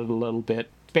talk about it a little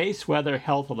bit. Space weather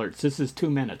health alerts. This is 2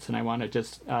 minutes, and I want to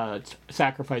just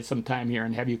sacrifice some time here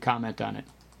and have you comment on it.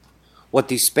 What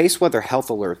these space weather health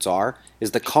alerts are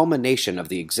is the culmination of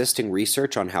the existing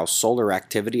research on how solar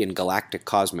activity and galactic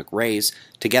cosmic rays,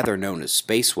 together known as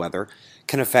space weather,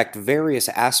 can affect various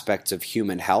aspects of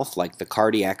human health like the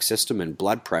cardiac system and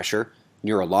blood pressure,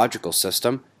 neurological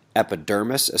system,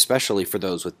 epidermis, especially for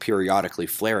those with periodically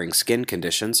flaring skin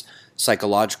conditions,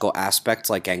 psychological aspects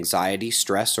like anxiety,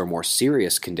 stress, or more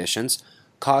serious conditions,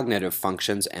 cognitive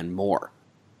functions, and more.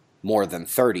 More than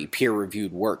 30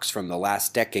 peer-reviewed works from the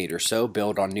last decade or so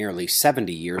build on nearly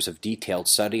 70 years of detailed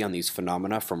study on these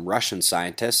phenomena from Russian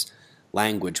scientists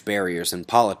Language barriers and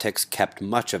politics kept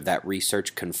much of that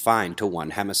research confined to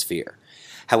one hemisphere.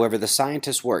 However, the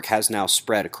scientists' work has now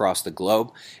spread across the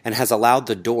globe and has allowed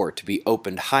the door to be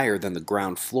opened higher than the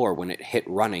ground floor when it hit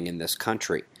running in this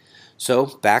country. So,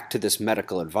 back to this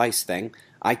medical advice thing,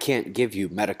 I can't give you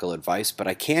medical advice, but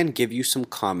I can give you some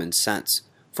common sense.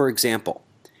 For example,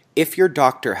 if your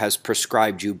doctor has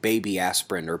prescribed you baby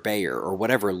aspirin or Bayer or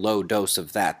whatever low dose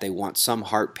of that they want some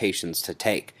heart patients to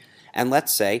take, and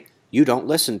let's say you don't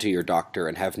listen to your doctor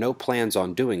and have no plans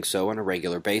on doing so on a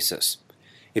regular basis.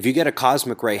 If you get a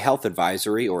cosmic ray health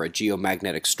advisory or a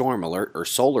geomagnetic storm alert or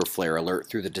solar flare alert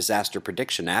through the disaster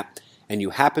prediction app, and you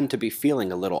happen to be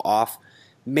feeling a little off,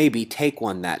 maybe take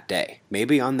one that day.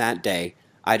 Maybe on that day,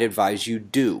 I'd advise you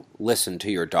do listen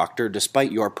to your doctor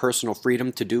despite your personal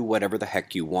freedom to do whatever the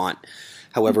heck you want.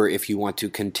 However, if you want to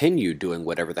continue doing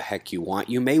whatever the heck you want,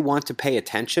 you may want to pay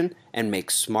attention and make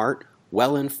smart,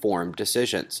 well-informed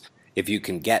decisions. If you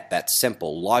can get that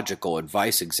simple, logical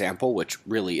advice example, which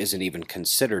really isn't even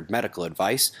considered medical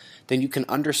advice, then you can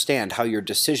understand how your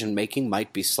decision-making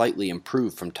might be slightly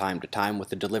improved from time to time with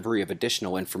the delivery of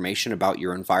additional information about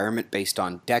your environment based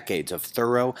on decades of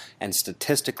thorough and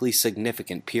statistically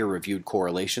significant peer-reviewed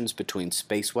correlations between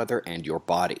space weather and your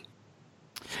body.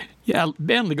 Yeah,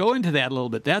 Ben, to go into that a little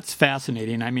bit, that's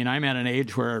fascinating. I mean, I'm at an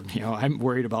age where, I'm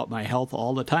worried about my health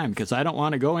all the time because I don't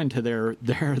want to go into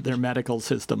their medical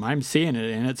system. I'm seeing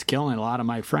it, and it's killing a lot of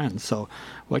my friends. So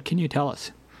what can you tell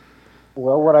us?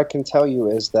 Well, what I can tell you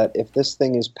is that if this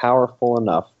thing is powerful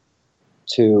enough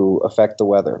to affect the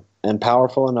weather and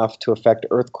powerful enough to affect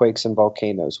earthquakes and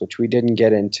volcanoes, which we didn't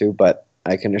get into, but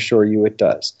I can assure you it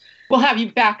does. We'll have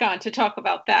you back on to talk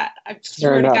about that. I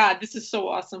swear to God, this is so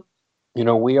awesome.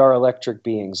 We are electric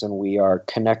beings, and we are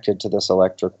connected to this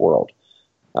electric world.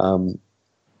 The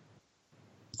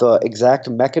exact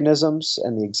mechanisms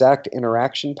and the exact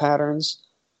interaction patterns,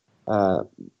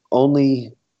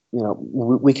 we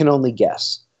can only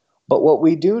guess. But what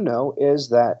we do know is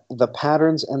that the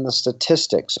patterns and the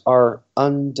statistics are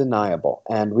undeniable,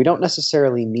 and we don't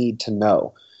necessarily need to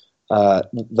know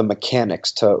the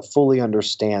mechanics to fully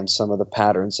understand some of the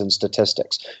patterns and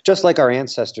statistics. Just like our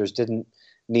ancestors didn't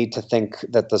need to think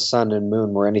that the sun and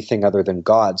moon were anything other than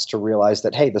gods to realize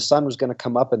that, hey, the sun was going to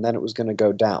come up and then it was going to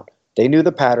go down. They knew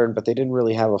the pattern, but they didn't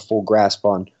really have a full grasp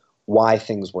on why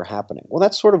things were happening. Well,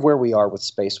 that's sort of where we are with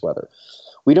space weather.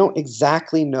 We don't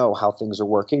exactly know how things are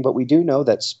working, but we do know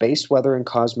that space weather and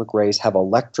cosmic rays have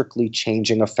electrically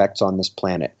changing effects on this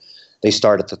planet. They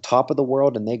start at the top of the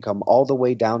world and they come all the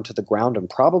way down to the ground and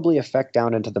probably affect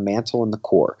down into the mantle and the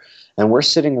core. And we're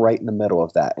sitting right in the middle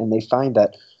of that. And they find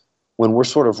that when we're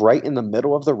sort of right in the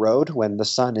middle of the road, when the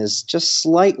sun is just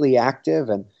slightly active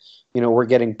and, we're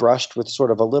getting brushed with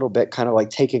sort of a little bit, kind of like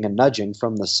taking a nudging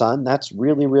from the sun, that's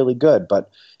really, really good.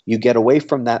 But you get away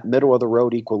from that middle of the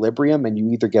road equilibrium and you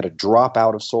either get a drop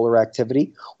out of solar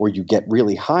activity or you get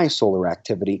really high solar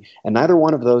activity, and neither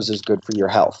one of those is good for your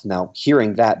health. Now,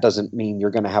 hearing that doesn't mean you're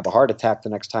going to have a heart attack the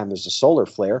next time there's a solar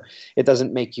flare. It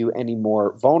doesn't make you any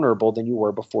more vulnerable than you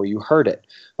were before you heard it.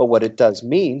 But what it does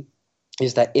mean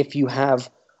is that if you have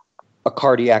a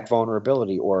cardiac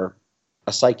vulnerability or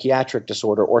a psychiatric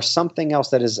disorder or something else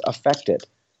that is affected,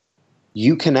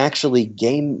 you can actually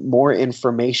gain more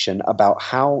information about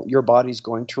how your body's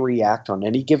going to react on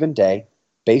any given day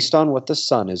based on what the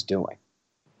sun is doing.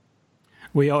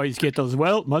 We always get those,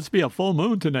 well, it must be a full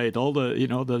moon tonight. All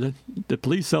the, the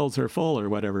police cells are full or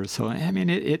whatever. So, I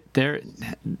mean,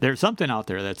 there's something out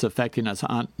there that's affecting us,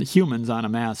 humans on a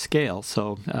mass scale.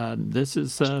 So this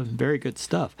is very good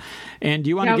stuff. And do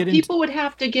you want to get into... People would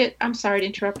have to get, I'm sorry to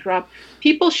interrupt, Rob.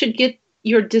 People should get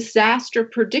your disaster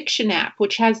prediction app,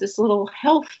 which has this little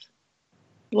health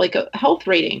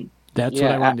rating. That's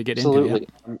what I wanted to get into.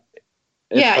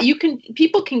 Yeah,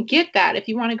 people can get that if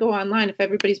you want to go online, if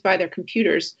everybody's by their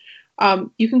computers.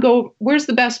 You can go, where's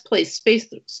the best place?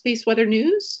 Space Weather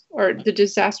News or the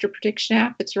Disaster Prediction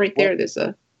app? It's right there.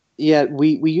 Yeah,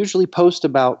 we usually post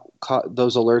about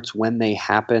those alerts when they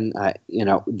happen,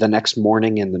 the next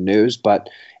morning in the news. But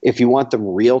if you want them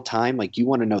real time, like you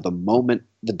want to know the moment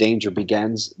the danger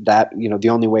begins, that, the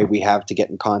only way we have to get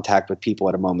in contact with people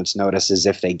at a moment's notice is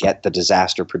if they get the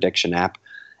Disaster Prediction app.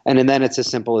 And then it's as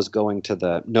simple as going to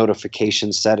the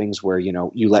notification settings where,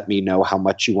 you let me know how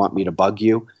much you want me to bug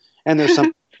you. And there's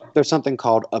something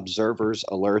called observers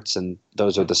alerts, and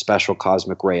those are the special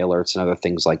cosmic ray alerts and other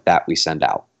things like that we send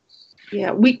out.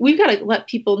 Yeah, we've got to let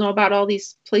people know about all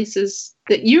these places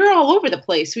that you're all over the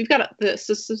place. We've got the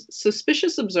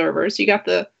suspicious observers. You got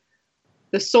the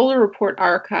Solar Report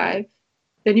Archive.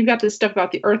 Then you've got this stuff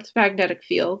about the Earth's magnetic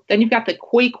field. Then you've got the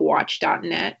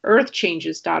QuakeWatch.net,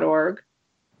 EarthChanges.org.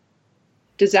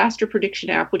 disaster prediction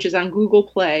app, which is on Google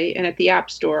Play and at the App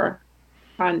Store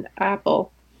on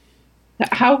Apple.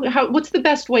 What's the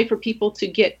best way for people to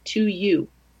get to you?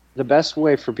 The best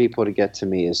way for people to get to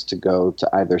me is to go to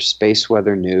either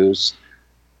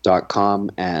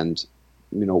spaceweathernews.com and,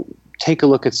 take a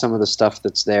look at some of the stuff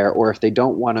that's there, or if they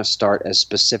don't want to start as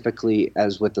specifically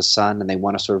as with the sun and they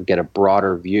want to sort of get a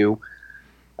broader view,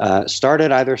 start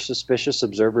at either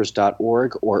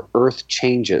suspiciousobservers.org or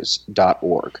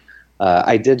earthchanges.org.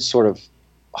 I did sort of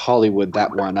Hollywood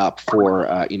that one up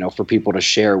for people to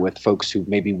share with folks who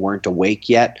maybe weren't awake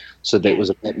yet, so that it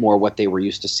was a bit more what they were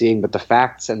used to seeing. But the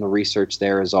facts and the research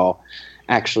there is all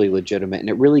actually legitimate, and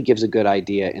it really gives a good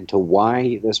idea into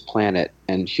why this planet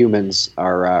and humans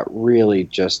are really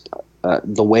just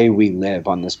the way we live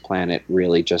on this planet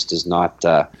really just is not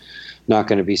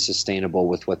going to be sustainable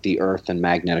with what the Earth and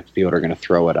magnetic field are going to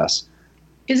throw at us.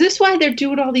 Is this why they're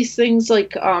doing all these things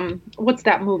like what's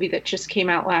that movie that just came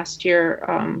out last year?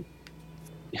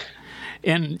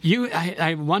 And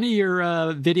one of your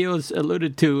videos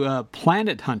alluded to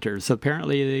planet hunters.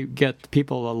 Apparently, they get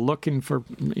people looking for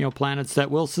planets that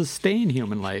will sustain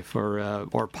human life,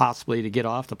 or possibly to get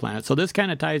off the planet. So this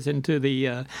kind of ties into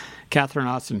the Catherine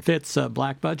Austin Fitts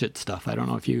black budget stuff. I don't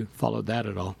know if you followed that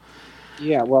at all.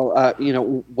 Yeah, well,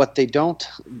 what they don't,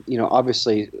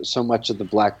 obviously, so much of the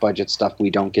black budget stuff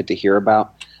we don't get to hear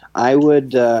about. I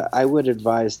would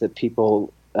advise that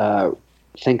people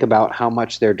think about how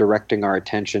much they're directing our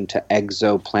attention to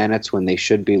exoplanets when they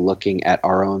should be looking at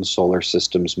our own solar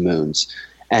system's moons,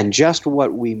 and just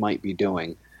what we might be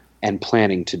doing and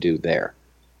planning to do there,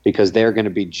 because they're going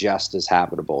to be just as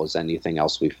habitable as anything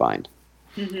else we find.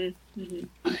 Mm-hmm. Mm-hmm.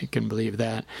 I can believe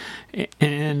that.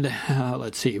 And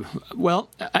let's see. Well,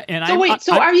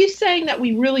 so are you saying that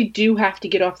we really do have to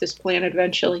get off this planet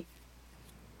eventually?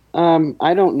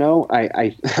 I don't know.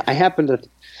 I happen to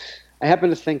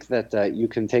think that you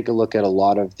can take a look at a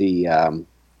lot of the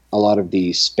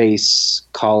space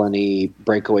colony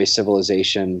breakaway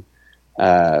civilization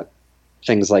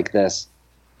things like this.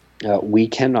 We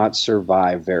cannot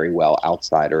survive very well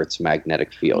outside Earth's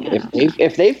magnetic field. Yeah.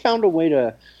 If they've found a way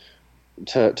to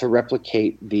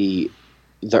replicate the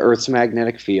Earth's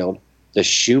magnetic field, the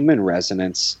Schumann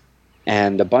resonance,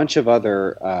 and a bunch of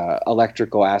other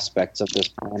electrical aspects of this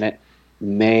planet,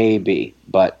 maybe.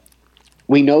 But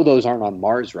we know those aren't on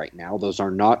Mars right now. Those are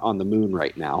not on the moon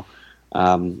right now.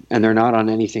 And they're not on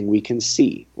anything we can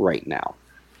see right now.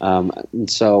 And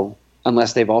so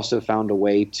unless they've also found a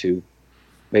way to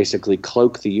basically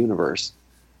cloak the universe,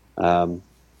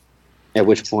 at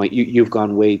which point you've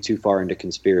gone way too far into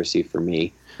conspiracy for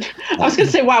me. I was going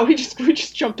to say, wow, we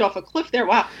just jumped off a cliff there.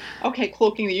 Wow. Okay,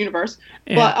 cloaking the universe.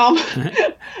 But all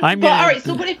right.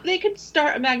 So, but if they could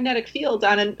start a magnetic field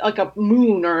on a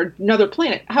moon or another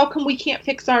planet, how come we can't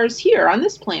fix ours here on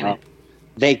this planet?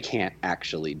 They can't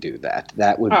actually do that.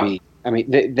 That would be. I mean,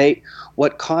 they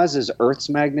what causes Earth's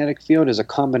magnetic field is a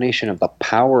combination of the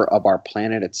power of our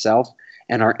planet itself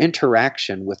and our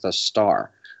interaction with a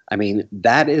star. I mean,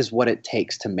 that is what it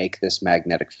takes to make this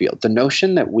magnetic field. The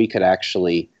notion that we could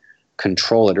actually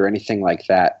control it or anything like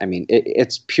that, I mean,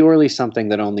 it's purely something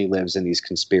that only lives in these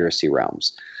conspiracy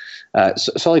realms.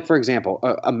 So like, for example,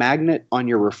 a magnet on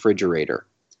your refrigerator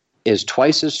is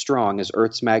twice as strong as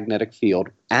Earth's magnetic field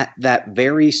at that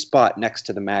very spot next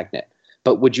to the magnet.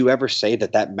 But would you ever say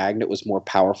that that magnet was more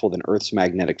powerful than Earth's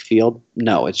magnetic field?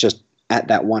 No, it's just at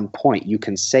that one point you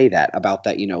can say that about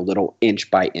that, little inch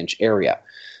by inch area.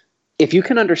 If you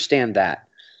can understand that,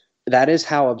 that is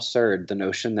how absurd the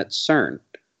notion that CERN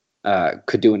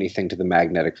could do anything to the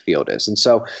magnetic field is. And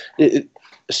so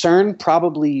CERN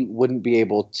probably wouldn't be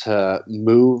able to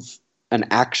move an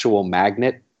actual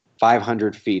magnet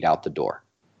 500 feet out the door.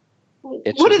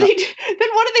 What are they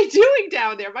doing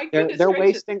down there? My goodness,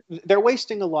 they're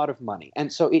wasting a lot of money.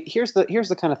 And so here's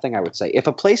the kind of thing I would say. If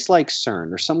a place like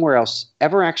CERN or somewhere else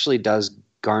ever actually does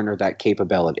garner that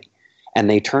capability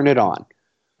and they turn it on,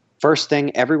 first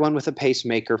thing, everyone with a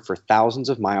pacemaker for thousands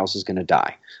of miles is going to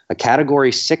die. A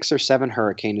Category 6 or 7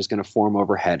 hurricane is going to form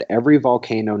overhead. Every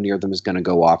volcano near them is going to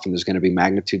go off, and there's going to be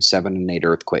magnitude 7 and 8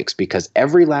 earthquakes, because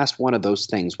every last one of those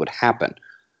things would happen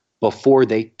before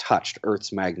they touched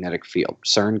Earth's magnetic field.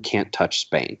 CERN can't touch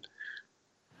Spain.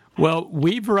 Well,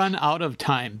 we've run out of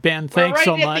time. Ben, thanks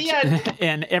so much.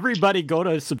 And everybody go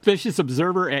to Suspicious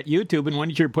Observer at YouTube, and when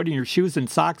you're putting your shoes and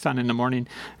socks on in the morning,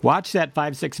 watch that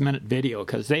 5-6 minute video,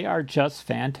 because they are just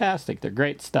fantastic. They're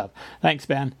great stuff. Thanks,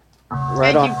 Ben.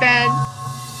 Thank you, Ben.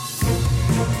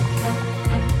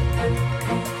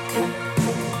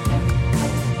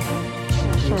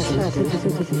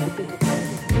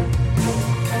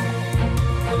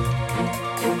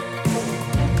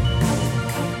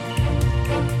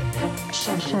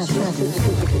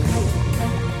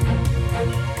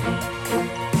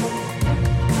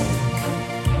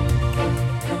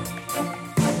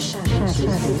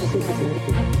 Shadow Citizen.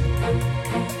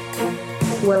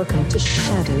 Welcome to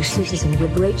Shadow Citizen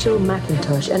with Rachel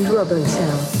McIntosh and Rob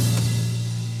O'Sell.